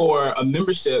paid for a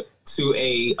membership to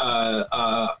a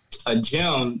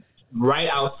gym right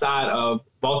outside of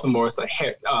Baltimore. It's like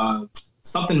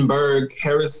somethingburg,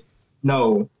 Harris.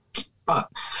 No, fuck.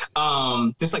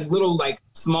 This like little like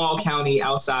small county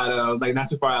outside of like not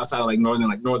too far outside of like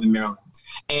northern Maryland.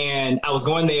 And I was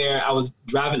going there. I was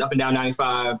driving up and down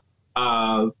 95.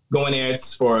 going there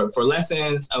for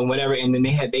lessons and whatever. And then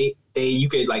you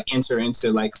could like enter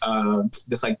into like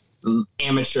this like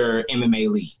amateur MMA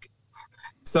league.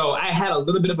 So I had a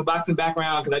little bit of a boxing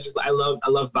background because I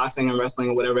love boxing and wrestling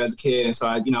and whatever as a kid. And so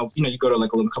I, you go to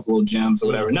like a couple of gyms or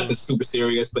whatever, nothing super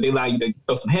serious, but they allow you to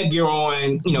throw some headgear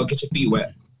on, get your feet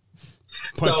wet.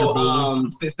 So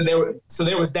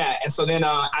there was that. And so then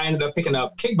I ended up picking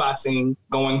up kickboxing,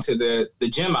 going to the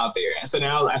gym out there. And so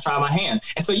now I tried my hand.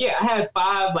 And so, yeah, I had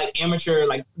 5 like amateur,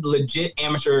 like legit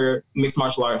amateur mixed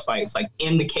martial arts fights, like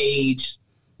in the cage,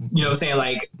 you know what I'm saying?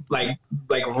 Like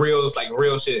real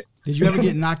shit. Did you ever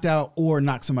get knocked out or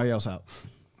knock somebody else out?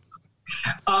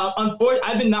 Unfortunately,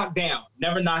 I've been knocked down,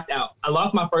 never knocked out. I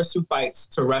lost my first 2 fights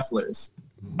to wrestlers.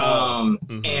 And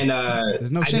there's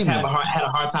no I just shame had a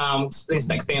hard time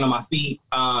staying on my feet.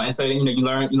 And so you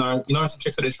learn some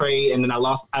tricks of the trade. And then I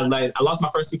lost my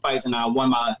first 2 fights, and I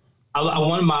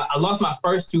lost my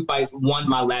first 2 fights, won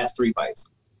my last 3 fights.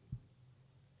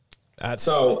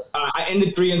 So I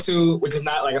ended 3-2, which is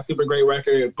not like a super great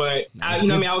record, but I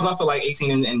was also like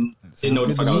 18 and didn't know what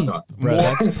the fuck I was doing. Bro,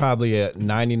 that's probably a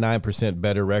 99%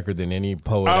 better record than any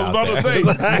poet. I was about to say,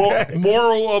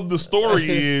 moral of the story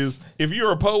is if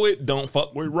you're a poet, don't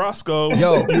fuck with Roscoe.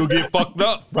 Yo, you'll get fucked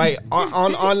up. Right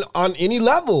on any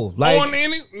level. Like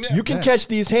you can catch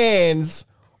these hands.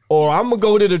 Or I'm gonna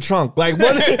go to the trunk. Like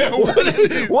what? Wait,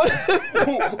 I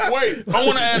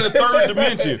want to add a third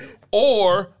dimension.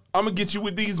 Or I'm gonna get you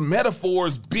with these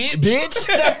metaphors, bitch.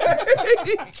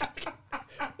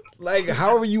 Like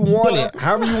however you want it,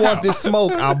 however you want this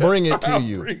smoke, I'll bring it to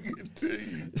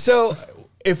you. So,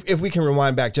 if we can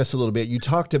rewind back just a little bit, you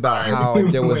talked about how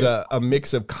there was a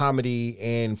mix of comedy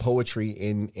and poetry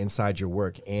inside your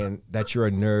work, and that you're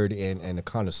a nerd and a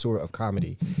connoisseur of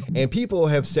comedy. And people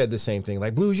have said the same thing,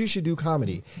 like, Blues, you should do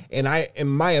comedy. And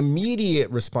my immediate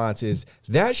response is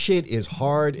that shit is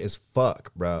hard as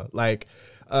fuck, bro. Like,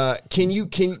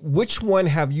 which one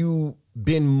have you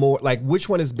been more, like, which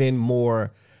one has been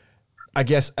more, I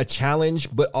guess, a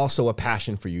challenge, but also a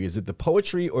passion for you? Is it the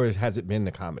poetry or has it been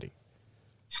the comedy?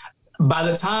 By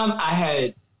the time I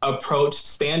had approached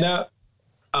stand-up,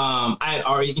 I had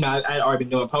already been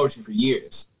doing poetry for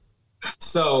years.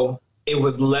 So it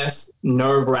was less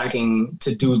nerve-wracking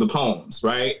to do the poems,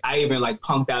 right? I even like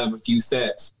punked out of a few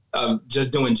sets of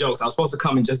just doing jokes. I was supposed to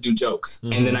come and just do jokes.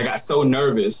 Mm-hmm. And then I got so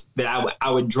nervous that I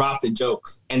would drop the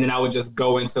jokes, and then I would just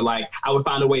go into I would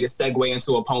find a way to segue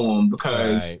into a poem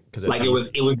because like it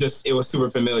was super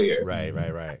familiar. Right.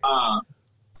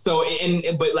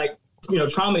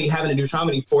 Having to do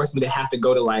traumedy forced me to have to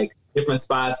go to like different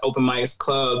spots, open mics,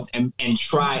 clubs, and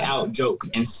try out jokes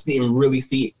and really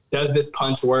see, does this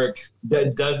punch work?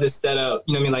 Does this setup,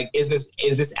 like, is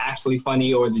this actually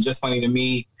funny, or is it just funny to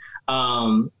me?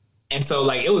 And so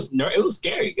like, it was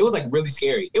scary. It was like really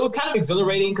scary. It was kind of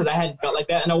exhilarating because I hadn't felt like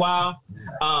that in a while.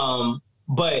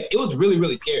 But it was really,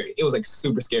 really scary. It was like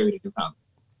super scary to do comedy.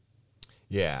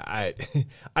 Yeah,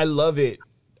 I love it.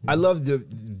 I love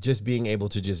just being able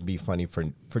to just be funny for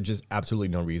just absolutely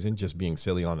no reason, just being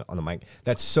silly on the mic.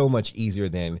 That's so much easier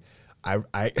than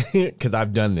I because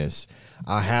I've done this.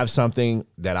 I'll have something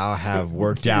that I'll have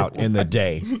worked out in the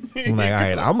day. I'm like, all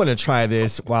right, I'm going to try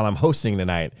this while I'm hosting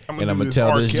tonight, and I'm going to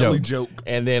tell this joke.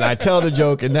 And then I tell the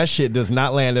joke, and that shit does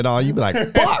not land at all. You be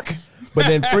like, fuck. But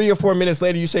then 3 or 4 minutes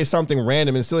later, you say something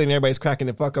random and silly, and everybody's cracking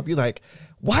the fuck up. You're like,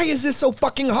 why is this so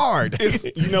fucking hard?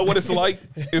 You know what it's like?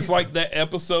 It's like that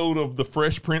episode of The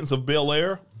Fresh Prince of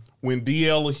Bel-Air when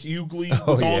D.L. Hughley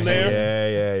was on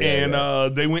there. Yeah.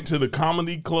 And they went to the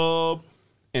comedy club,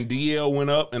 and DL went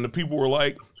up, and the people were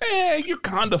like, you're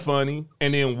kind of funny.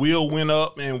 And then Will went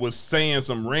up and was saying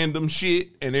some random shit,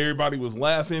 and everybody was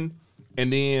laughing.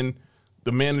 And then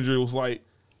the manager was like,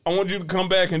 I want you to come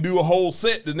back and do a whole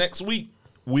set the next week.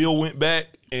 Will went back,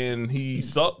 and he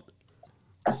sucked.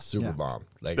 Super bomb.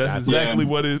 Like that's exactly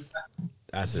what it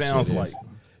sounds like.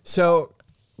 So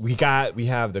we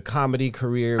have the comedy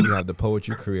career, we have the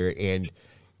poetry career, and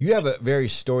you have a very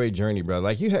storied journey, bro.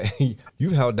 Like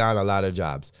you've held down a lot of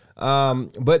jobs.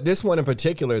 But this one in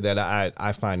particular that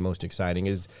I find most exciting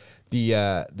is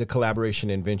the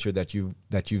collaboration and venture that you've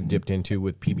dipped into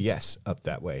with PBS Up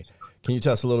That Way. Can you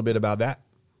tell us a little bit about that?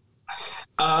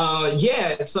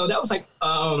 Yeah. So that was like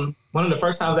one of the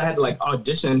first times I had to like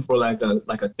audition for like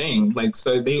a thing. Like,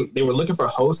 so they were looking for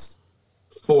hosts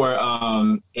for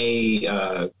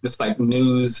this like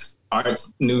news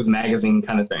magazine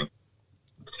kind of thing.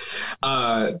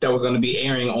 That was going to be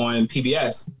airing on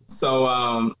PBS. So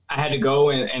I had to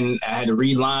go and I had to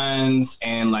read lines,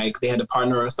 and like they had to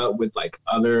partner us up with like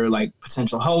other like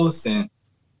potential hosts, and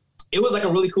it was like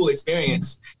a really cool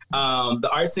experience. The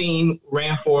art scene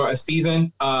ran for a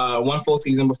season, one full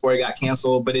season before it got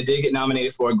canceled, but it did get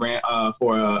nominated for a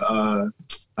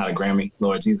not a Grammy,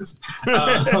 Lord Jesus.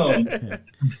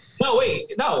 No,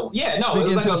 wait, no, yeah, no, it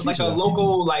was like a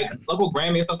local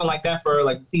Grammy or something like that for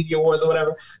like TV awards or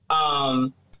whatever.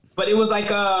 But it was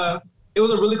like it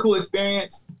was a really cool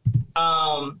experience.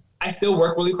 I still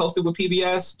work really closely with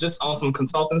PBS just on some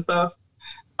consulting stuff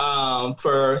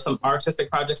for some artistic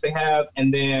projects they have.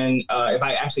 And then if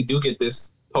I actually do get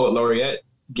this Poet Laureate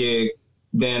gig,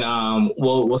 then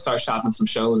we'll start shopping some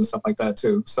shows and stuff like that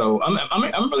too. So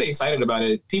I'm really excited about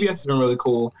it. PBS has been really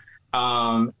cool.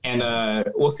 And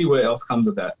we'll see what else comes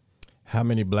of that. How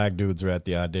many black dudes are at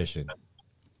the audition?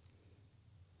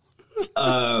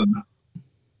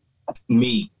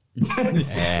 Me.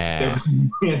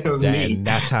 It was me.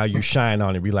 That's how you shine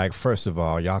on it. Be like, first of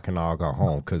all, y'all can all go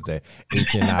home because the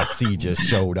HNIC just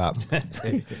showed up.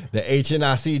 The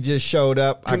HNIC just showed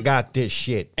up. I got this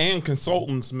shit. And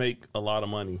consultants make a lot of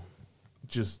money.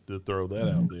 Just to throw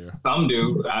that out there. Some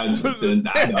do. I don't.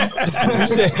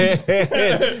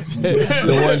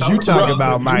 The ones you talk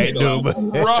about might do. But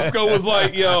Roscoe was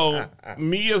like, yo,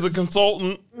 me as a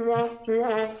consultant.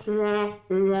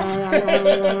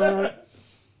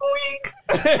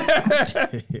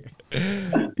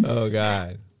 Oh,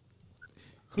 God.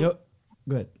 Yo,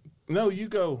 go ahead. No, you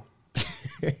go.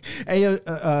 Hey,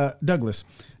 Douglas,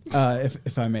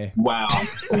 if I may. Wow.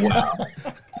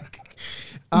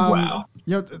 Wow.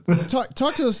 Yo,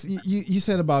 talk to us. You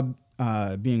said about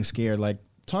being scared. Like,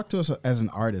 talk to us as an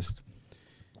artist.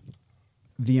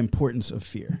 The importance of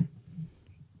fear,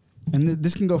 and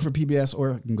this can go for PBS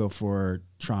or it can go for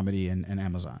Traumedy and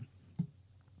Amazon.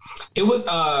 It was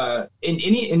in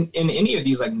any of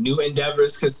these like new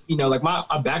endeavors, because like my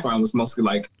background was mostly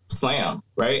like slam,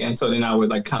 right? And so then I would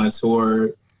like kind of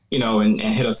tour, and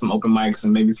hit up some open mics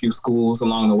and maybe a few schools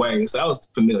along the way. So that was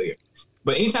familiar.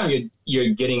 But anytime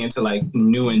you're getting into like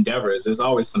new endeavors, there's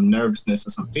always some nervousness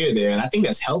and some fear there, and I think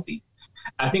that's healthy.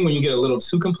 I think when you get a little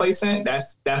too complacent,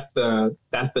 that's the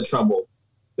trouble.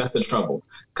 That's the trouble,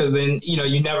 because then you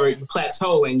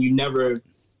plateau and you never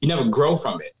grow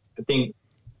from it. I think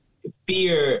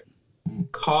fear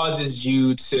causes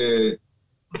you to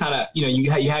kind of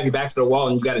you have your back to the wall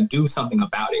and you got to do something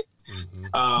about it.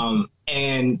 Mm-hmm.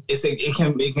 And it's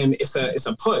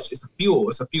a push. It's a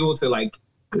fuel to like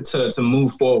to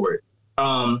move forward.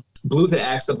 Blues had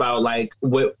asked about like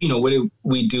what did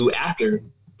we do after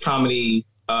Traumedy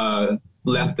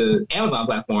left the Amazon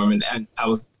platform, and I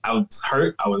was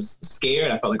hurt. I was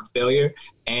scared. I felt like a failure,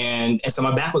 and so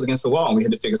my back was against the wall, and we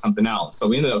had to figure something out. So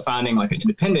we ended up finding like an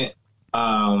independent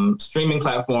streaming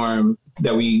platform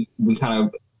that we kind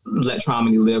of let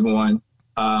Traumedy live on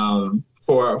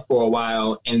for a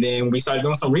while, and then we started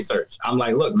doing some research. I'm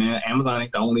like, look, man, Amazon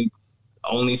ain't the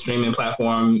only streaming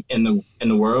platform in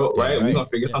the world, right? We're gonna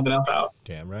figure something else out.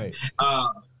 Damn right.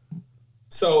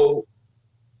 So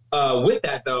with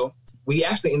that though, we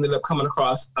actually ended up coming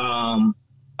across Film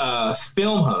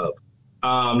Hub,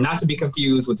 not to be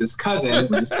confused with his cousin,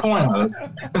 which is Pornhub.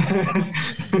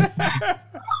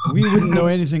 We wouldn't know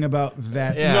anything about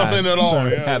that. Yeah. Nothing at all. I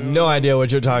have no idea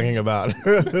what you're talking about.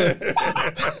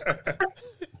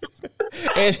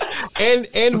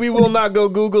 and we will not go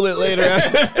Google it later.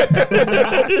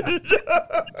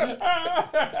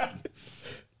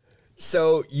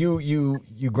 So you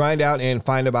grind out and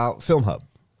find about Film Hub.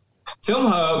 Film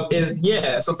Hub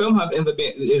so Film Hub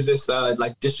is this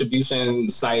like distribution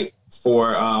site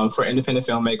for independent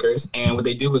filmmakers, and what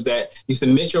they do is that you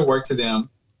submit your work to them.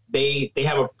 They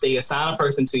assign a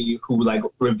person to you who like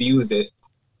reviews it,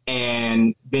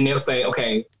 and then they'll say,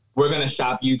 okay, we're gonna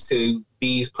shop you to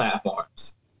these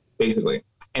platforms, basically.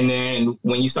 And then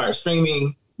when you start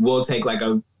streaming, we'll take like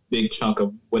a big chunk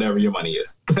of whatever your money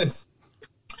is. That's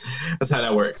how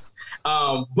that works.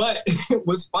 But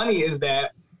what's funny is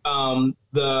that one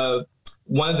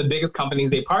of the biggest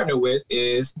companies they partner with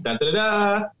is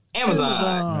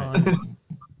Amazon.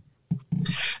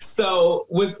 So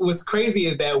what's crazy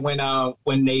is that when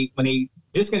they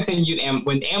discontinued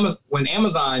when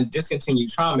Amazon discontinued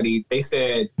Traumedy, they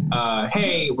said,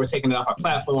 hey, we're taking it off our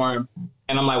platform.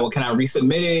 And I'm like, well, can I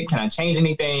resubmit it? Can I change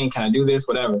anything? Can I do this?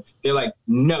 Whatever. They're like,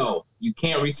 no, you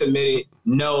can't resubmit it.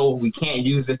 No, we can't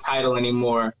use this title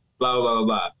anymore. Blah, blah, blah,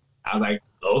 blah. I was like,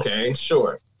 okay,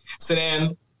 sure. So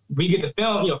then we get to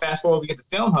film, fast forward, we get to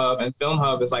Film Hub, and Film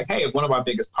Hub is like, hey, one of our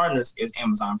biggest partners is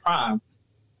Amazon Prime.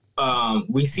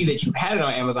 We see that you had it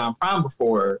on Amazon Prime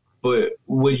before, but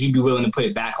would you be willing to put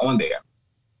it back on there?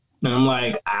 And I'm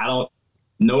like, I don't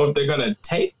know if they're going to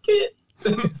take it.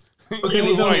 He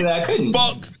was like,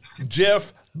 fuck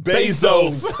Jeff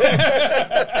Bezos.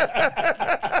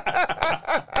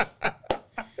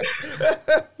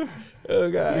 Oh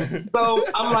God. So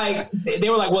I'm like, they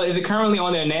were like, well, is it currently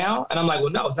on there now? And I'm like, well,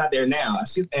 no, it's not there now.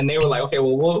 And they were like, okay,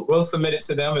 well, we'll submit it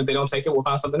to them. If they don't take it, we'll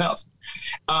find something else.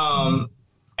 And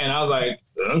I was like,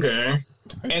 okay.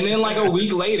 And then like a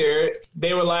week later,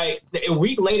 they were like, I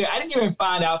didn't even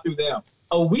find out through them.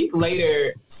 A week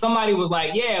later, somebody was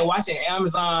like, yeah, watching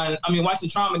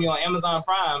Traumedy on Amazon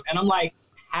Prime. And I'm like,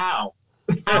 how?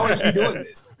 How are you doing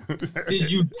this? Did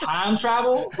you time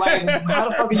travel? Like, how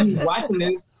the fuck are you watching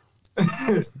this?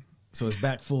 So it's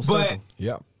back full circle.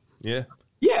 Yeah. Yeah.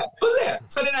 Yeah, but yeah.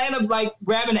 So then I end up like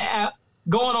grabbing the app,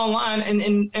 going online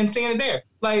and seeing it there.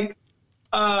 Like,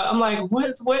 I'm like,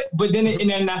 what? But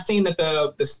then I seen that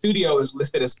the studio is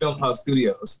listed as Film Hub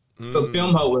Studios. So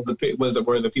Film Hub were the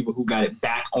people who got it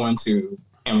back onto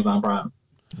Amazon Prime.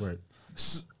 Right.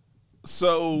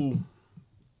 So,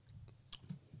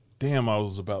 damn, I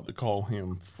was about to call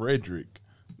him Frederick,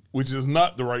 which is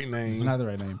not the right name. It's not the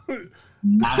right name.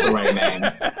 Not the right name.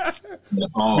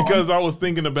 Because I was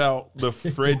thinking about the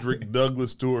Frederick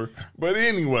Douglass tour. But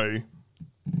anyway,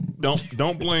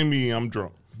 don't blame me. I'm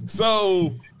drunk.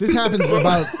 So this happens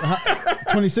about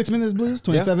 26 minutes, Blues?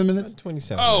 27 minutes?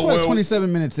 27. Oh, Well, well,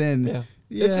 27 minutes in. Yeah.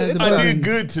 Yeah, I did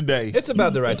good today. It's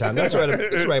about the right time. That's right.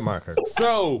 It's the right marker.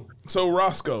 So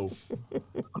Roscoe,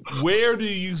 where do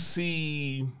you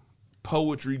see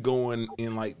poetry going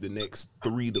in like the next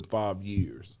 3 to 5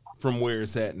 years from where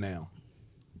it's at now?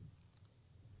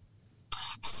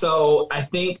 So I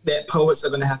think that poets are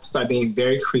going to have to start being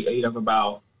very creative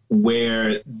about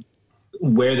where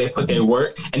they put their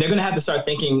work, and they're going to have to start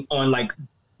thinking on like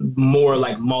more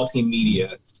like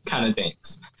multimedia kind of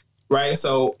things, right?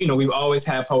 So we've always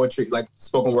had poetry, like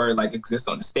spoken word, like exists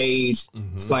on the stage,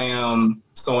 slam,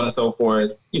 so on and so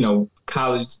forth.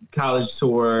 College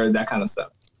tour, that kind of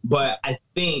stuff. But I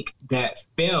think that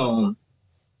film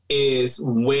is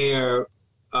where.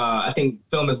 I think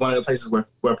film is one of the places where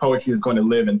poetry is going to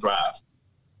live and thrive.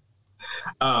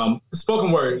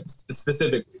 Spoken word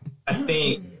specifically, I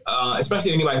think,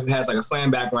 especially anybody who has like a slam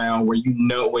background where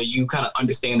you kind of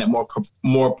understand that more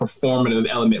performative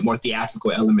element, more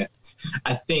theatrical element.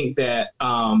 I think that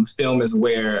film is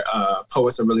where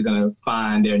poets are really going to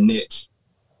find their niche.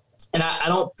 And I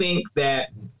don't think that,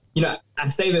 I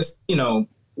say this,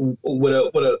 with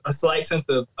a slight sense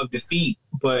of defeat,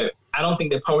 but I don't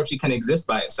think that poetry can exist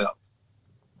by itself.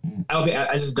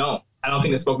 I just don't. I don't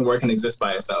think that spoken word can exist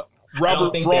by itself.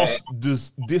 Robert Frost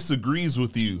disagrees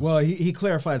with you. Well, he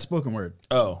clarified spoken word.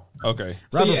 Oh, okay.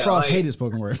 Robert Frost hated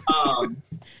spoken word.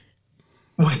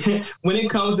 When it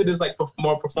comes to this like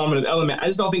more performative element, I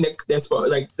just don't think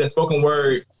that spoken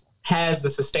word has the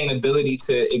sustainability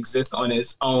to exist on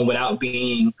its own without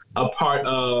being a part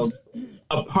of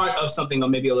something or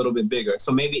maybe a little bit bigger.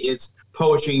 So maybe it's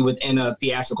poetry within a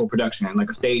theatrical production, like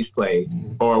a stage play,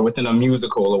 or within a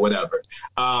musical or whatever,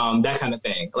 that kind of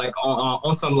thing. Like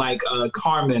on some like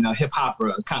Carmen, a hip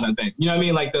opera kind of thing. You know what I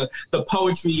mean? Like the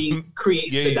poetry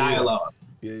creates the dialogue.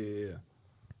 Yeah.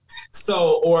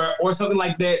 So, or something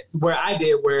like that,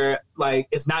 where like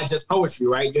it's not just poetry,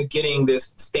 right? You're getting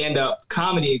this stand-up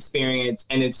comedy experience,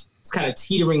 and it's kind of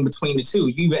teetering between the two.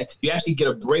 You actually get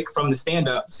a break from the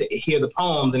stand-up to hear the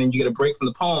poems, and then you get a break from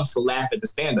the poems to laugh at the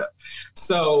stand-up.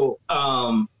 So,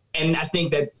 and I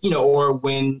think that, or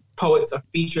when poets are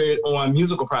featured on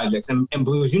musical projects and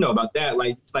Blues, about that,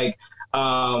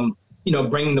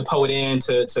 bringing the poet in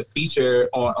to feature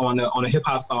on a hip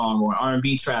hop song or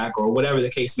R&B track or whatever the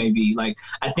case may be. Like,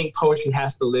 I think poetry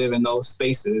has to live in those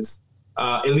spaces,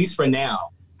 at least for now.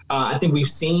 I think we've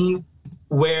seen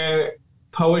where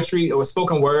poetry or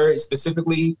spoken word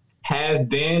specifically has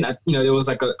been, there was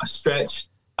like a stretch,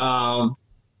 during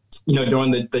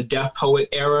the Deaf Poet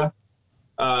era,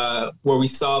 where we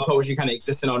saw poetry kind of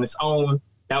existing on its own.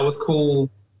 That was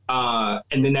cool.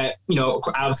 And then that,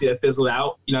 obviously that fizzled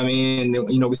out, you know what I mean? And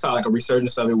then, we saw like a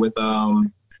resurgence of it with,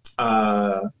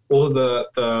 what was the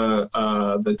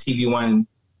TV One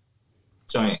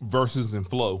joint? Verses and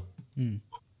Flow.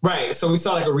 Right. So we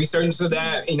saw like a resurgence of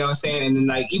that, you know what I'm saying? And then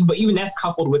like, but even that's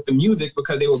coupled with the music,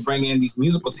 because they would bring in these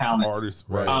musical talents, Artists,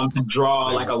 right. to draw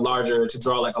like a larger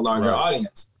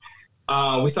audience.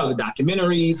 We saw the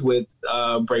documentaries with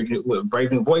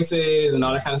Brave New Voices and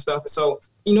all that kind of stuff. So,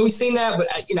 we've seen that, but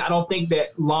I don't think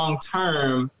that long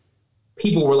term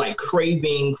people were like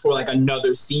craving for like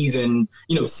another season,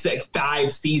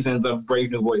 5 seasons of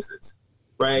Brave New Voices,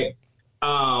 right?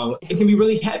 It can be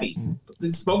really heavy.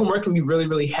 The spoken word can be really,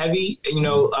 really heavy.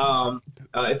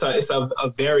 It's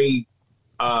a very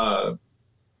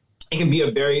it can be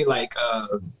a very like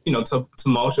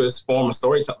tumultuous form of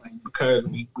storytelling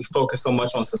because we focus so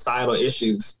much on societal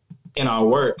issues in our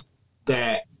work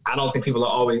that I don't think people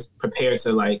are always prepared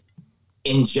to like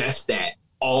ingest that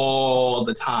all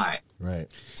the time.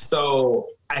 Right. So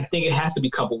I think it has to be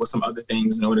coupled with some other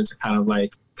things in order to kind of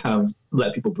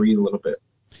let people breathe a little bit.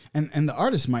 And the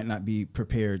artist might not be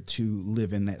prepared to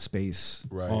live in that space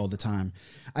all the time.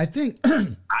 I think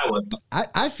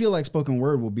I feel like spoken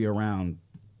word will be around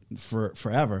for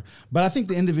forever, but I think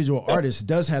the individual artist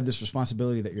does have this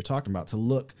responsibility that you're talking about to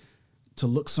look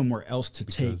somewhere else to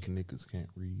because take. niggas can't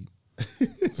read.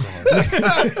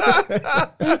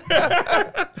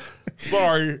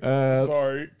 Sorry.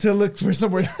 Sorry. To look for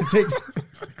somewhere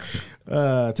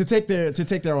to take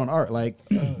their own art. Like,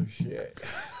 Oh shit.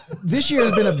 this year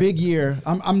has been a big year.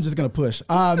 I'm just gonna push.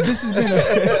 This has been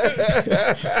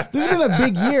a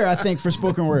big year, I think, for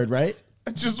spoken word, right?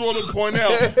 I just want to point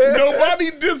out, nobody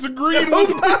disagreed with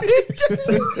me.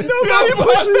 Nobody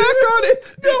pushed back on it.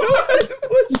 Nobody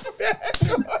pushed back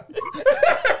on it.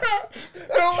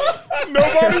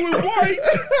 Nobody was white.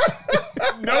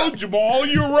 No, Jamal,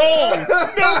 you're wrong.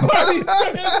 Nobody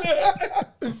said that.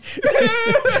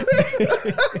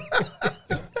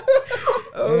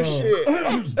 Oh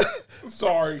shit.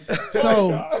 Sorry.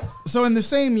 So in the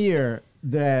same year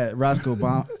that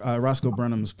Roscoe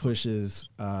Burnham's pushes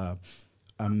a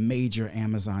major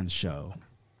Amazon show,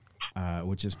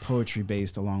 which is poetry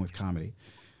based along with comedy,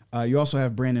 you also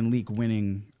have Brandon Leak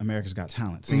winning America's Got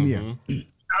Talent same year.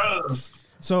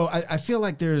 So I feel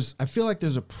like there's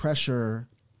a pressure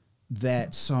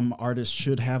that some artists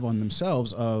should have on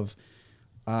themselves of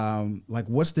like,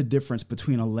 what's the difference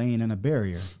between a lane and a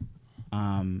barrier?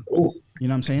 You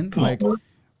know what I'm saying? Like,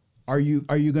 are you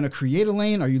going to create a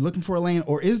lane? Are you looking for a lane?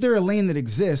 Or is there a lane that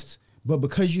exists, but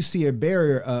because you see a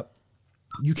barrier up,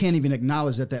 you can't even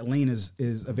acknowledge that lane is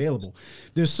available?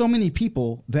 There's so many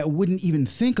people that wouldn't even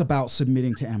think about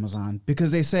submitting to Amazon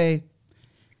because they say,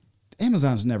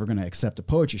 Amazon's never going to accept a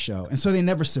poetry show. And so they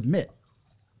never submit.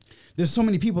 There's so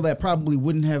many people that probably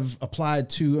wouldn't have applied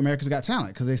to America's Got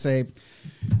Talent because they say,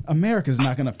 America's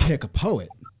not going to pick a poet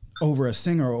over a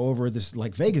singer or over this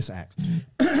like Vegas act.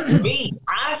 Me,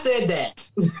 I said that.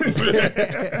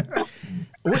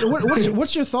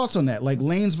 What's your thoughts on that? Like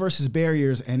lanes versus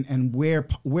barriers, and where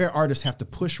artists have to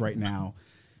push right now,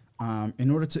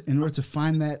 in order to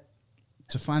find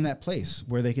that place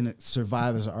where they can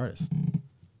survive as an artist.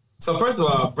 So first of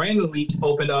all, Brandon Leak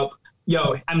opened up. He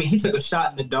took a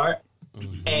shot in the dark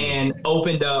and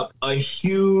opened up a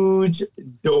huge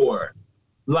door.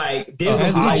 Like there's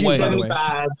gonna be like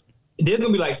 75. There's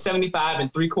gonna be like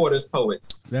 75 3/4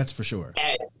 poets. That's for sure.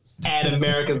 At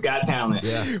America's Got Talent.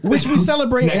 Yeah. Which we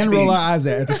celebrate and roll our eyes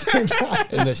at the same time.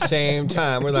 In the same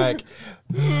time, we're like,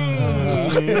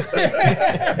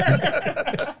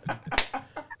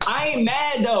 I ain't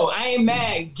mad though. I ain't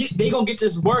mad. They gonna get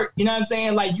this work. You know what I'm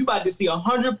saying? Like you about to see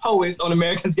 100 poets on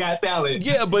America's Got Talent.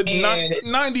 Yeah, but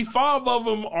 95 of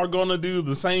them are gonna do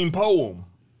the same poem.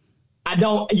 I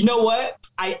don't. You know what?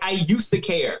 I used to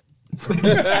care. I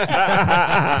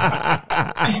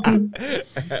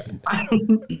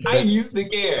used to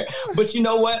care, but you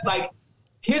know what? Like,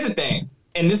 here's the thing,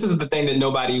 and this is the thing that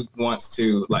nobody wants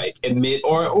to like admit,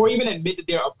 or even admit that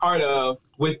they're a part of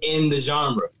within the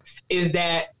genre, is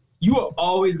that you are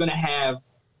always going to have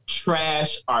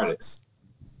trash artists.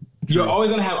 You're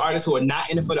always going to have artists who are not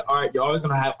in it for the art. You're always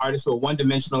going to have artists who are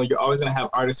one-dimensional. You're always going to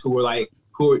have artists who are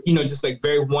just like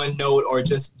very one note or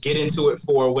just get into it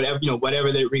for whatever,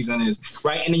 whatever their reason is,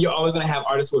 right? And then you're always going to have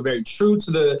artists who are very true to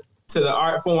the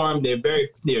art form. They're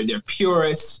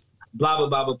purists, blah, blah,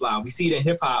 blah, blah, blah. We see it in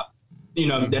hip hop.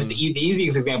 That's the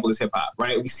easiest example is hip hop,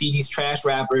 right? We see these trash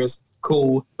rappers,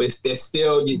 cool, but you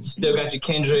still got your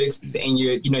Kendricks and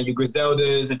your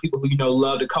Griseldas and people who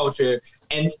love the culture,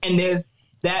 and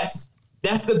that's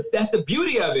the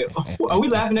beauty of it. Are we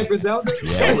laughing at Griselda?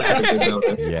 Yeah. Laughing at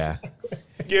Griselda. yeah.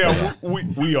 Yeah,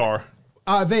 we are.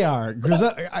 They are.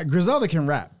 Griselda can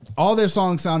rap. All their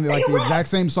songs sound like the exact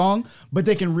same song, but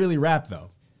they can really rap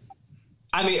though.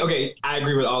 I mean, okay, I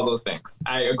agree with all those things.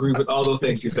 I agree with all those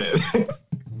things you said.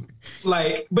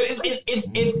 Like, but it's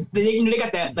they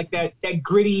got that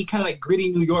gritty kind of like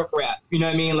gritty New York rap. You know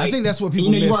what I mean? Like, I think that's what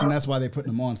people miss, and that's why they're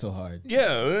putting them on so hard.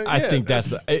 Yeah, I think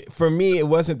that's for me. It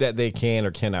wasn't that they can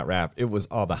or cannot rap. It was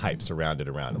all the hype surrounded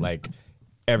around it. Like,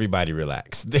 everybody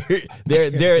relax.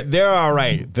 They're all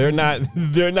right. They're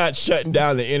not shutting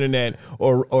down the internet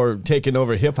or taking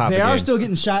over hip hop. They again. are still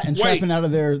getting shot and trapping out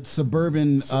of their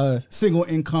suburban single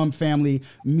income family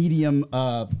medium.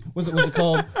 What's it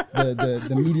called?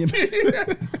 The medium.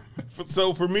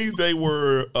 So for me, they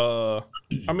were.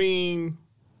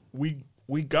 we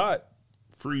got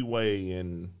Freeway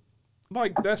and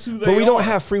like that's who they. But we are. don't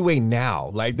have Freeway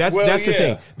now. Like that's the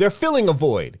thing. They're filling a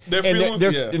void.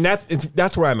 And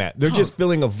that's where I'm at. They're just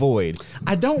filling a void.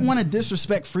 I don't want to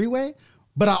disrespect Freeway,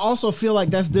 but I also feel like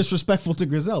that's disrespectful to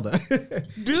Griselda.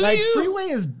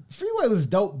 Freeway was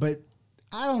dope, but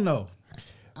I don't know.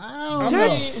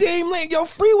 That same lane,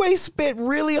 Freeway spit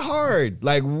really hard,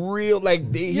 like real,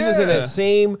 like he was in that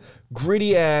same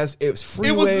gritty ass. It was Freeway.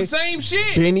 It was the same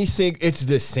shit. Benny Sing, it's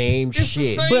the same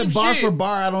shit. But bar for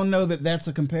bar, I don't know that that's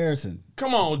a comparison.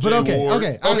 Come on, Jay but Ward.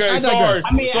 Okay. I digress.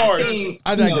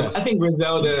 I digress. I think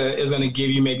Griselda is going to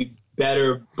give you maybe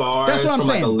better bars that's what I'm from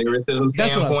saying. Like a lyricism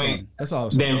standpoint. That's all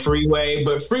I'm saying. Than Freeway,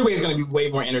 but Freeway is going to be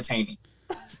way more entertaining.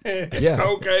 Yeah.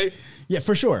 Okay. Yeah,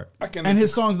 for sure. And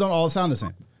his songs don't all sound the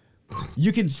same.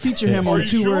 You can feature him on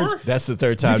two words. That's the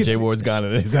third time Jay Ward's gone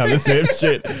and they sound the same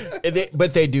shit.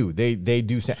 But they do. They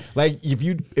do sound like if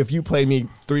you play me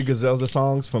 3 Griselda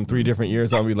songs from 3 different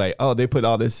years, I'll be like, oh, they put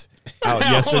all this out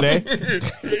yesterday.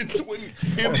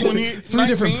 in 3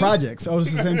 different projects. Oh,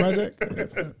 it's the same project.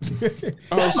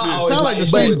 Sound like the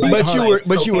same.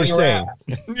 But you were saying,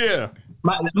 yeah.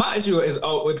 My issue is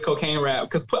with cocaine rap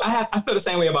because I feel the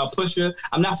same way about Pusha.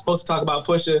 I'm not supposed to talk about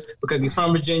Pusha because he's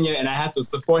from Virginia and I have to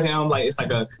support him like it's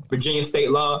like a Virginia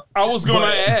state law. I was gonna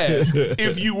ask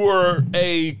if you were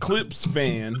a Clips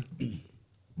fan.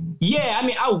 Yeah, I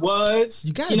mean I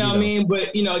was. You know what I mean? But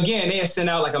again, they had sent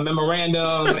out like a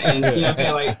memorandum and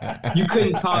like you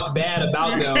couldn't talk bad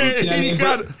about them. You know what I mean?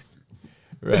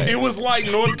 Right. It was like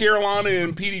North Carolina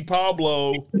and Petey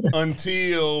Pablo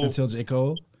until J.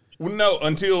 Cole. No,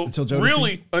 until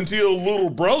Little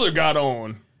Brother got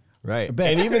on. Right.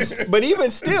 And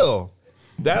even still,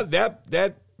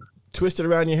 that twisted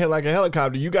around your head like a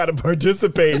helicopter, you got to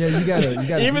participate. Yeah, you got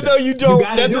to. Even though you don't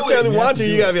necessarily want to,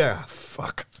 you got to be like,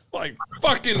 fuck. Like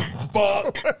fucking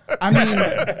fuck. I mean,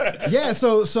 yeah.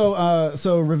 So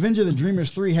Revenge of the Dreamers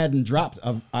 3 hadn't dropped,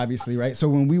 obviously, right? So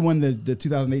when we won the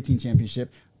 2018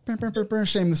 championship,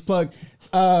 shameless plug,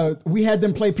 we had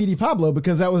them play Petey Pablo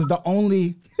because that was the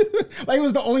only, like it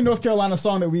was the only North Carolina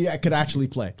song that we could actually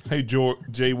play. Hey,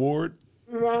 Jay Ward.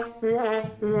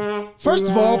 First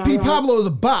of all, Petey Pablo is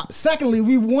a bop. Secondly,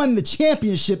 we won the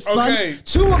championship, son. Okay.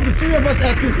 2 of the 3 of us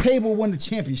at this table won the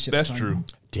championship. That's son. True.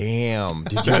 Damn.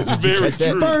 Did you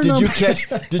catch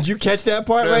that? Did you catch that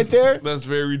part right there? That's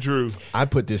very true. I'd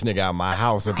put this nigga out of my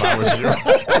house if I was you.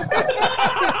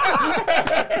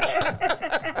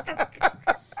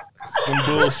 Some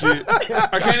bullshit.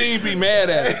 I can't even be mad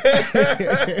at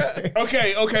it.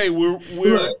 Okay,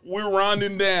 we're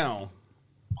rounding down.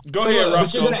 Go ahead,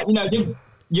 Roscoe.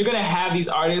 You're gonna have these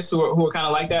artists who are kind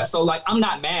of like that. So like, I'm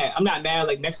not mad.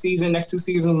 Like next 2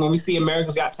 seasons when we see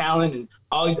America's Got Talent and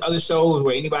all these other shows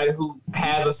where anybody who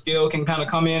has a skill can kind of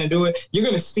come in and do it. You're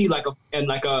gonna see like an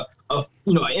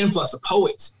influx of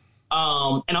poets.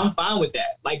 And I'm fine with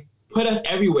that. Like, put us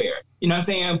everywhere. You know what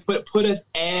I'm saying? Put us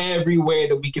everywhere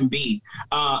that we can be.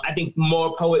 I think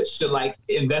more poets should like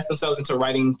invest themselves into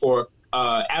writing for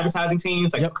advertising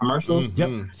teams, like commercials.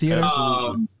 Yep. Theater.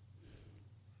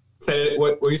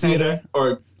 What were you saying there?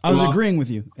 Or I was agreeing with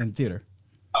you in theater.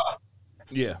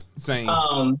 Yeah, same.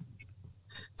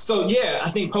 So yeah,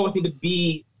 I think poets need to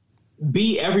be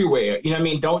everywhere. You know what I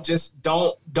mean?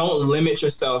 Don't limit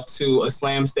yourself to a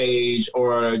slam stage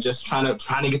or just trying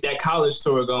to get that college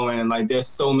tour going. Like, there's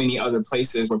so many other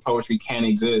places where poetry can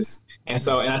exist. And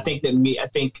I think that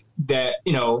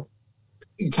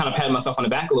you kind of patted myself on the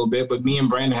back a little bit, but me and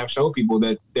Brandon have showed people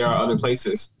that there are other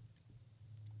places.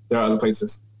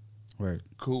 Right.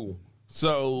 Cool.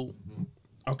 So,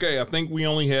 okay, I think we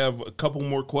only have a couple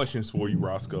more questions for you,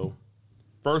 Roscoe.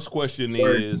 First question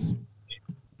is,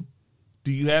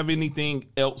 do you have anything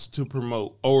else to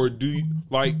promote? Or do you,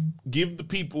 give the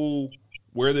people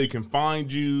where they can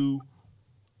find you?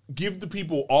 Give the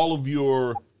people all of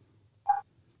your,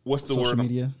 social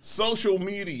media? Social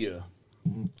media.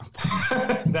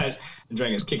 That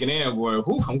drink is kicking in, boy.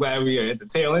 Whew, I'm glad we are at the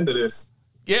tail end of this.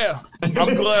 Yeah,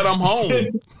 I'm glad I'm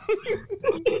home.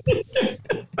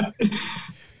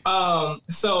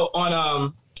 So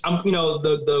on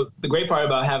the great part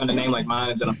about having a name like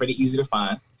mine is that I'm pretty easy to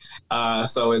find.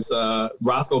 So it's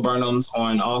Roscoe Burnhams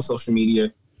on all social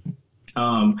media.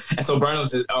 And so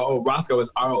Burnhams is Roscoe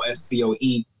is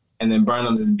ROSCOE, and then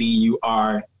Burnhams is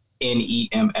BURNEMS.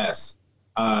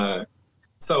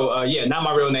 Not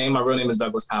my real name. My real name is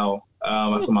Douglas Powell.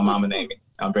 That's what my mama named me.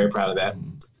 I'm very proud of that.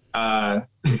 And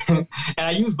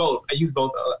I use both.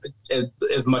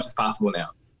 As much as possible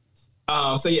now.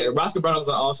 Roscoe Burnhams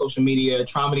on all social media.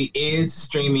 Traumedy is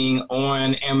streaming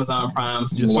on Amazon Prime,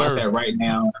 so you can watch that right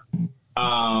now.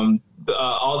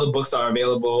 all the books are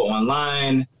available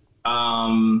online.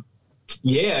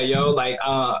 Yeah, yo, like,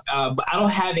 but I don't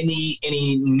have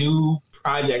any new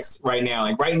projects right now.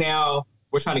 Like right now,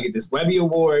 we're trying to get this Webby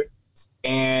Award,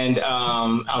 and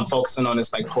I'm focusing on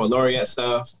this like Poet Laureate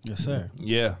stuff. Yes, sir.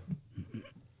 Yeah.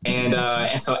 And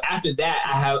so after that,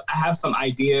 I have some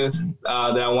ideas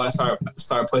that I want to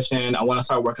start pushing. I want to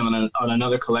start working on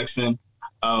another collection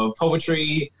of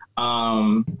poetry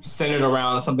centered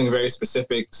around something very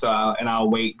specific. So I'll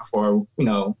wait before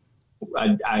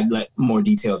I let more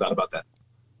details out about that.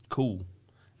 Cool.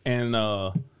 And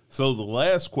so the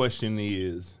last question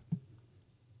is,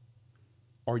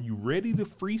 are you ready to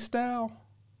freestyle?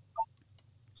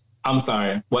 I'm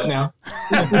sorry. What now?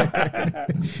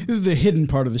 This is the hidden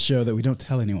part of the show that we don't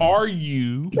tell anyone. Are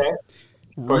you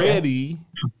ready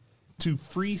to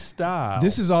freestyle?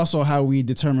 This is also how we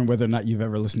determine whether or not you've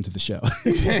ever listened to the show.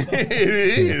 It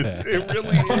is. It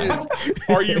really is.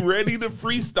 Are you ready to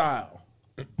freestyle?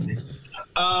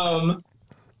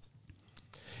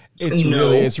 It's No.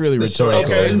 really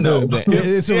rhetorical. Okay, no.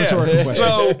 It's a rhetorical question.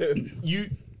 So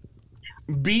you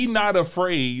be not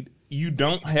afraid. You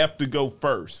don't have to go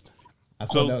first. I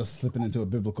thought that was slipping into a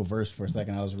biblical verse for a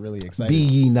second. I was really excited. Be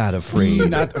ye not Be afraid.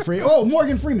 not afraid. Oh,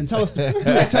 Morgan Freeman, tell us to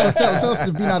tell us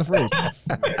to be not afraid.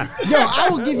 Yo, I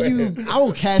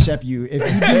will cash app you if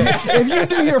you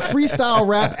do your freestyle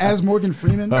rap as Morgan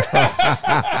Freeman. I'm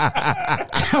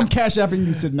cash apping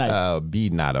you tonight. Be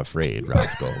not afraid,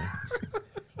 Roscoe.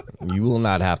 You will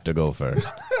not have to go first.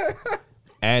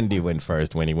 Andy went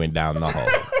first when he went down the hall.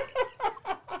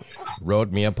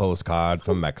 Wrote me a postcard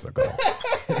from Mexico.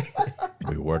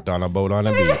 We worked on a boat on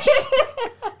a beach.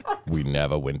 We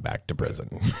never went back to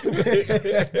prison.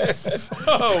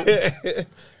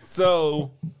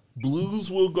 So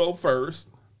Blues will go first.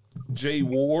 Jay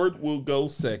Ward will go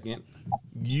second.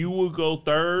 You will go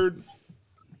third.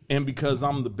 And because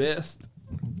I'm the best,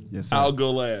 Yes, sir. I'll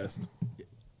go last.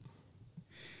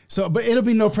 So, but it'll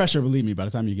be no pressure. Believe me. By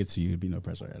the time you get to you, it'll be no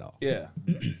pressure at all. Yeah.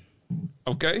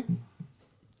 Okay.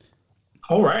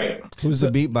 All right. Who's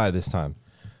the beat by this time?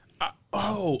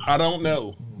 I don't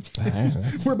know.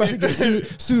 We're about to get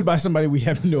sued by somebody we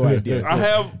have no idea. I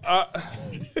have.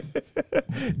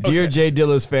 Dear Jay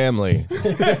Dilla's family.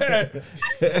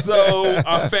 So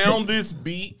I found this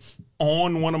beat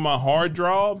on one of my hard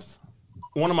drives,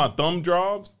 one of my thumb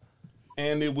drives,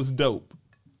 and it was dope.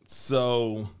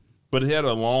 So, but it had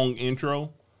a long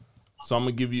intro. So I'm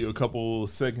gonna give you a couple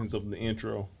seconds of the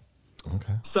intro.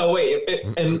 Okay. So wait,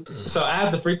 so I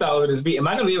have to freestyle over this beat. Am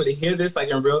I gonna be able to hear this like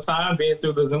in real time, being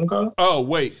through the Zoom call? Oh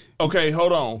wait, okay,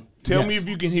 hold on. Tell me Yes. if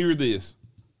you can hear this.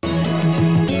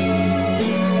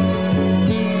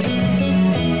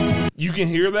 You can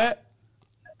hear that?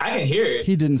 I can hear it.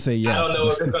 He didn't say yes. I don't know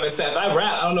if it's gonna sound. If I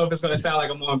rap, I don't know if it's gonna sound like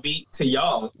I'm on beat to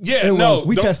y'all. Yeah, It no, won't.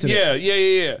 We don't- tested it.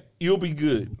 Yeah. You'll be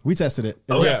good. We tested it.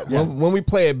 Okay. Yeah. When we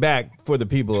play it back for the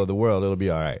people of the world, it'll be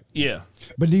all right. Yeah.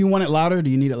 But do you want it louder? Do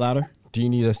you need it louder? Do you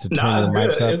need us to turn Nah, your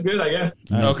it's mics good. up? It's good, I guess.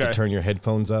 Do you need us Okay. to turn your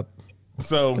headphones up?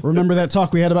 So Remember that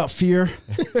talk we had about fear?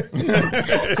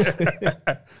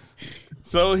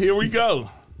 so here we go.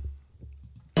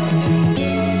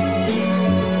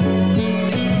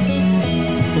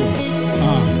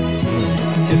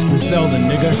 It's Griselda,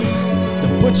 nigga. The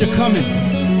butcher coming.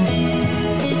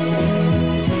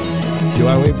 Do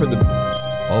I wait for the...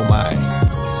 Oh, my.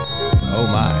 Oh,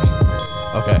 my.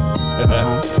 Okay.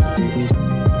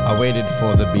 I waited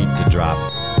for the beat to drop.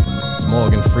 It's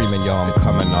Morgan Freeman, yo, I'm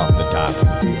coming off the top.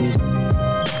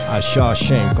 I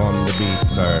Shawshank on the beat,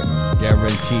 sir.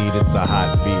 Guaranteed it's a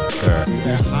hot beat, sir.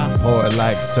 Pour it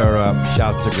like syrup,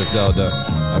 shouts to Griselda.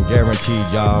 I'm guaranteed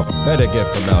y'all better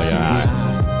get familiar.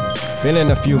 I've been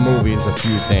in a few movies, a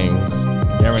few things.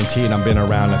 Guaranteed I've been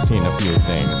around, I've seen a few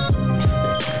things.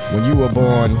 When you were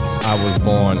born, I was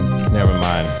born. Never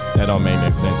mind, that don't make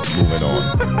any sense. Moving on.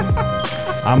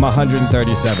 I'm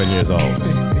 137 years old.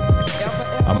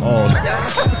 I'm old.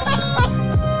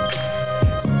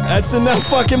 That's enough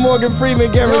fucking Morgan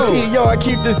Freeman guarantee. Yo, I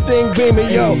keep this thing beaming.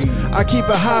 Yo, I keep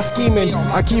it hot scheming.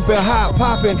 I keep it hot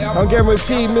popping. I'm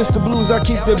guaranteed, Mr. Blues, I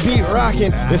keep the beat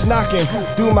rocking. It's knocking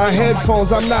through my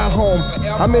headphones. I'm not home.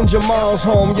 I'm in Jamal's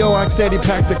home. Yo, I steady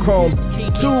pack the chrome.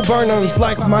 2 Burnhams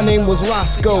like my name was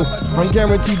Roscoe. I'm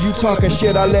guaranteed you talking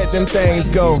shit, I let them things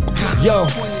go. Yo,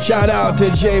 shout out to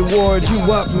Jay Ward. You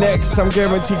up next. I'm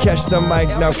guaranteed catch the mic.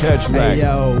 Now catch Hey back.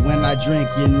 yo, when I drink,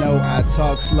 you know I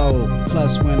talk slow.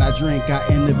 Plus when I drink, I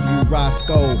interview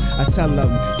Roscoe. I tell him,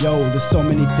 yo, there's so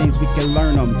many things we can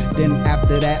learn them. Then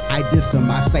after that, I diss him.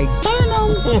 I say, burn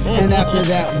them. And after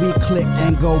that, we click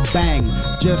and go bang.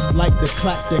 Just like the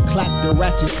clap, the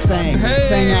ratchet sang.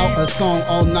 Sang out a song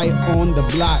all night on the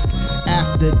block.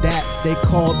 After that, they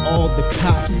called all the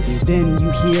cops. Then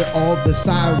you hear all the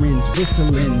sirens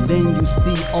whistling. Then you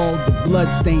see all the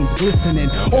bloodstains glistening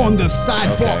on the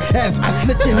sidewalk as I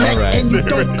slit your neck. right. And you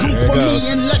don't come for me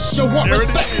unless you want There it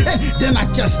respect. is. And then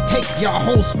I just take your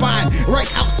whole spine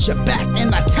right out your back.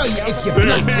 And I tell you, if you're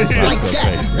black, it's like Roscoe's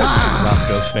that. face. Ah.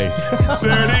 Roscoe's face.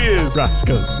 There it is.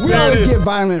 Roscoe's We face. There it always is. get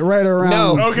violent right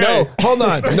around. No, Okay. no, hold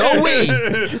on. No we.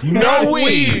 Not No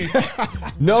we.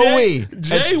 No Jay- we.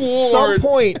 Jay At Ward- some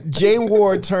point, Jay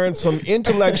Ward turned from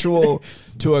intellectual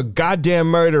to a goddamn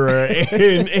murderer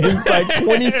in like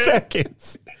 20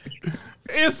 seconds.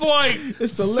 It's like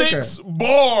It's the 6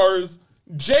 bars.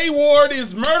 Jay Ward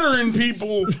is murdering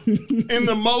people in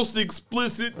the most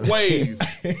explicit ways.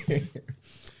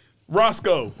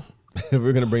 Roscoe.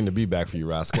 We're going to bring the beat back for you,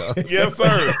 Roscoe. Yes,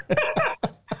 sir.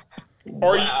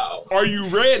 Wow. Are you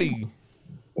ready?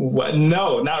 What?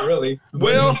 No, not really.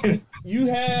 Well, you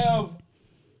have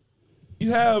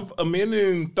a minute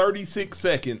and 36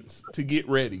 seconds to get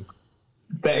ready.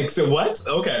 thanks. What?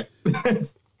 Okay.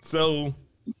 So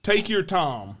take your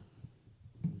time.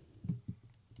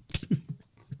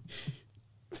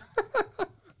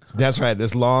 That's right.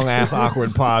 This long ass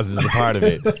awkward pause is a part of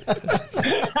it.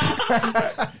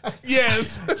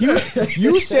 Yes.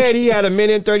 You said he had a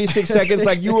minute and 36 seconds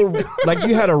like you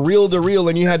had a reel to reel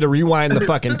and you had to rewind the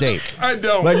fucking tape. I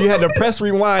don't. Like you had to press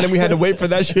rewind and we had to wait for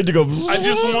that shit to go.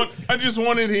 I just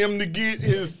wanted him to get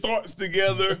his thoughts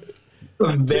together.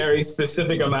 A very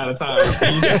specific amount of time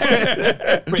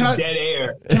for Can I- dead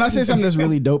air. Can I say something that's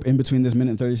really dope in between this minute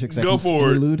and 36 seconds? Go for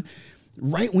it. interlude?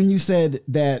 Right when you said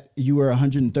that you were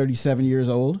 137 years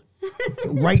old,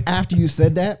 right after you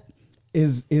said that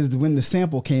is when the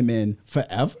sample came in.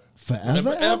 Forever?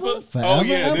 Ever? Forever? Oh,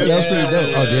 yeah, Ever? this- That was pretty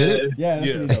dope. Oh, did it? Yeah, that's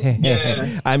Yeah. pretty dope.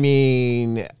 Yeah. I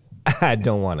mean, I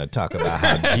don't want to talk about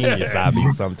how genius I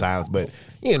be sometimes, but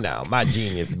you know, my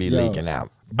genius be Yo. leaking out.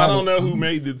 I don't know who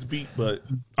made this beat, but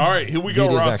all right, here we go,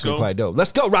 Beat is actually Roscoe. quite dope.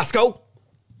 Let's go, Roscoe.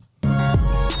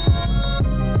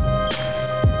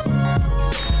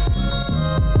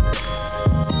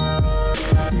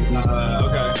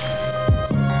 Okay.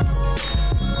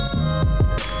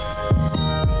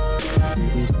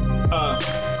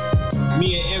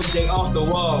 Me and MJ off the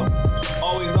wall,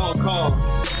 always on call.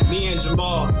 Me and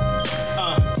Jamal,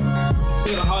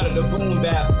 feel the heart of the boom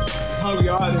bap. Hungry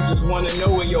artists just wanna know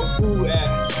where your food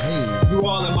at. Hey. You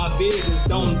all in my business,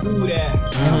 don't do that.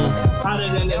 Hotter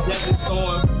than the desert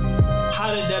storm.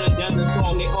 Hotter than a desert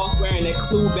storm. They all swearing their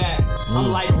clue back.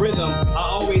 I'm like rhythm. I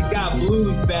always got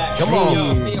blues back. Come on.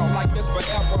 Yo, Feel like this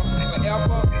forever.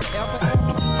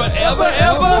 Forever,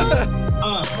 ever?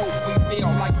 Hope we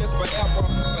feel like this forever.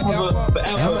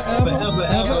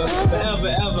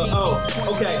 Forever. Oh,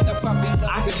 okay. I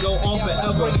could go on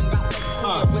forever.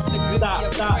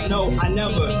 Stop. No, I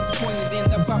never.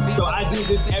 So I do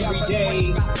this every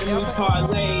day. And we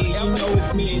parlay. You know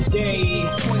it's me and Jay.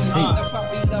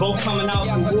 Both coming out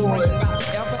the ward.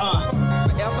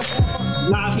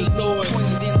 Knives and swords.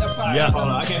 Alright, Yeah. hold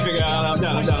on. I can't figure it out. I'm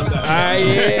done.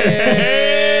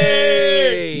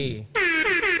 Hey.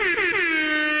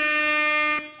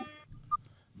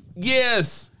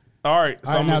 Yes. All right.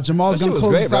 So All right, now I'm- Jamal's That going shit to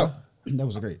was close great, us out. That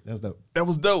was great. That was dope. that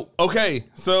was dope. Okay,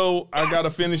 so I gotta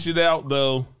finish it out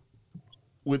though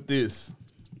with this.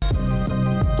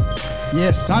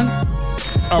 Yeah, son.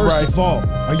 All First right. of all,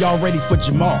 are y'all ready for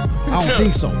Jamal? I don't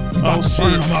think so. You about Oh, to shit.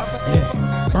 burn him up.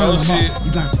 Yeah. Burn Oh, him shit. up.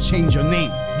 You gonna have to change your name.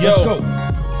 Yo. Let's go.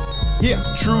 Yeah.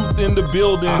 Truth in the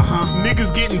building. Uh-huh.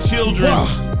 Niggas getting children. Wow.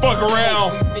 Fuck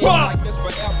around. Fuck.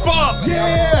 Fuck.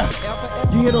 Yeah.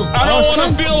 You hear those? I don't want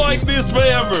son? to feel like this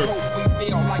forever.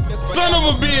 Son of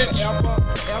a bitch.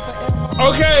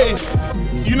 Okay.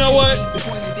 You know what?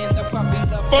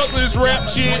 Fuck this rap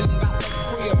shit.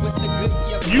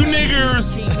 You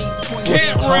niggers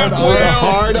can't rap well.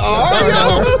 Hard R.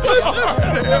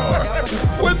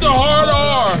 With the hard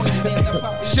R.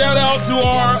 Shout out to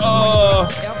our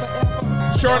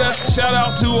shout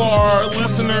out to our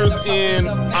listeners in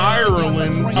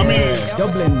Ireland. I mean,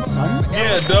 Dublin, son.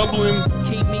 yeah, Dublin.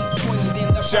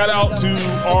 Shout out to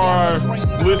our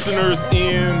listeners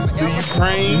in the In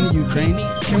Ukraine. the Ukraine.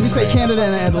 Can we say Canada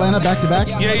and Atlanta back to back?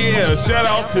 Yeah. Shout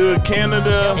out to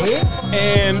Canada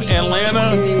and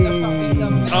Atlanta.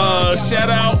 Hey. Shout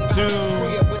out to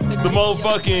the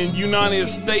motherfucking United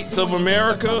States of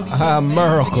America.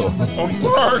 Miracle.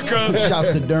 America. Shouts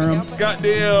to Durham.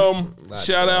 Goddamn.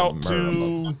 Shout out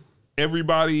to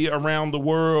everybody around the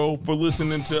world for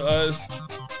listening to us.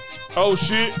 Oh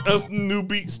shit, a new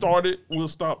beat started. We'll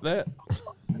stop that.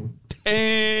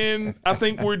 And I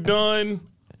think we're done.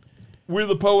 We're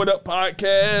the Poet Up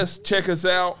Podcast. Check us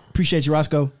out. Appreciate you,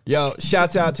 Roscoe. Yo,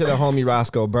 shouts out to the homie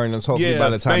Roscoe Burnhams. Hopefully Yeah, by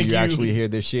the time thank you you. actually hear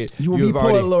this shit, You will be have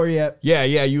poet already, laureate. Yeah,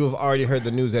 you have already heard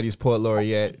the news that he's poet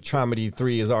laureate. Traumedy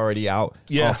 3 is already out.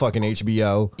 Yeah. On fucking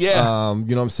HBO. Yeah. You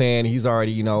know what I'm saying? He's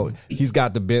already, he's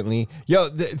got the Bentley. Yo,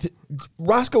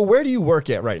 Roscoe, where do you work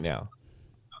at right now?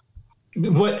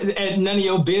 What? And none of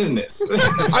your business.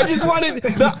 I just wanted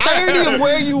the irony of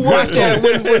where you work at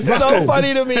was so Roscoe.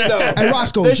 funny to me though. Hey,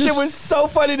 Roscoe, that just- shit was so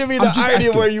funny to me. I'm The just irony of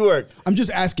asking. where you work. I'm just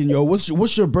asking, yo,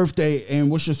 what's your birthday and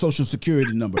what's your social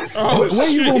security number? Where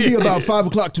you gonna be about 5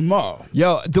 o'clock tomorrow?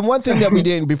 Yo, the one thing that we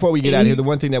didn't before we get out of here, the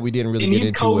one thing that we didn't really in get these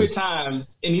into COVID was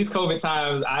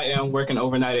times, I am working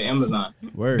overnight at Amazon.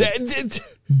 Word.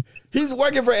 He's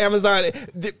working for Amazon.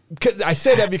 I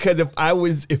said that because if I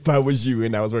was you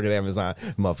and I was working at Amazon,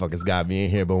 motherfuckers got me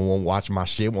in here but won't watch my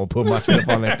shit, won't put my shit up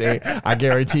on that thing. I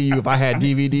guarantee you, if I had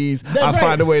DVDs, I'd right.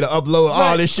 find a way to upload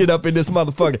all this shit up in this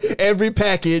motherfucker. Every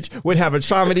package would have a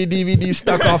Traumedy DVD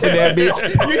stuck off in that bitch.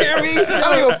 You hear me? I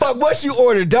don't give a fuck what you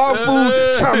order. Dog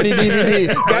food, Traumedy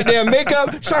DVD. Goddamn makeup,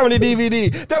 Traumedy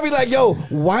DVD. They'll be like, yo,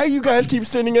 why you guys keep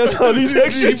sending us all these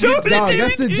extra Traumedy Dog, DVDs?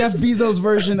 that's the Jeff Bezos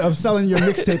version of selling your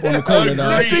mixtape on the corner, dog.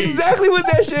 That's exactly what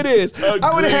that shit is.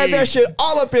 I would have had Agreed. that shit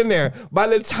all up in there. By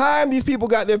the time these people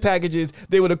got their packages,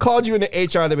 they would have called you into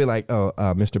HR. They'd be like, "Oh,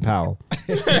 Mr. Powell,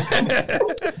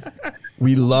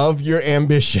 we love your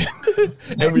ambition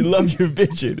and we love your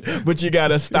vision, but you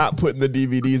gotta stop putting the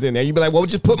DVDs in there." You'd be like, "Well,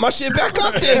 just put my shit back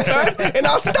up then, son, and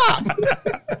I'll stop.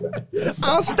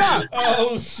 I'll stop."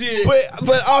 Oh shit!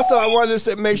 But also, I wanted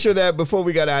to make sure that before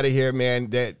we got out of here, man,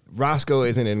 that Roscoe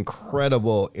is an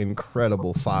incredible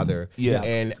father Yes.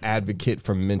 and advocate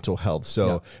for mental health.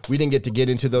 So we didn't get to get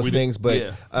into those things, but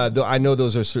yeah. though I know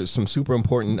those are some super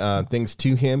important things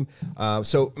to him.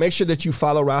 So make sure that you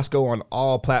follow Roscoe on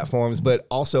all platforms, but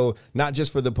also not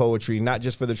just for the poetry, not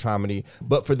just for the Traumedy,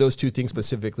 but for those two things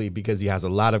specifically, because he has a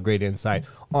lot of great insight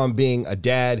on being a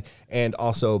dad and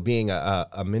also being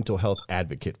a mental health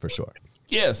advocate for sure.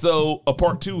 Yeah. So a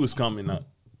part 2 is coming up.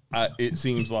 It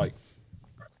seems like.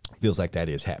 Feels like that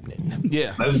is happening.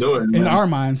 Yeah. Let's do it. In man. our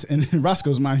minds, and in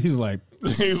Roscoe's mind, he's like,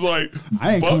 He's like,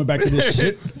 I ain't "Fuck- coming back to this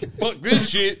shit. Fuck this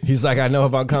shit. He's like, I know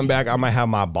if I come back, I might have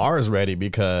my bars ready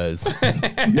because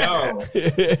yo,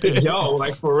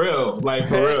 like for real.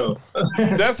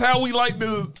 That's how we like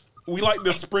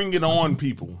to spring it on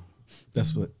people.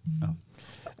 That's what. Oh.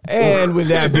 And with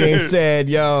that being said,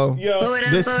 yo, Yo.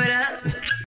 this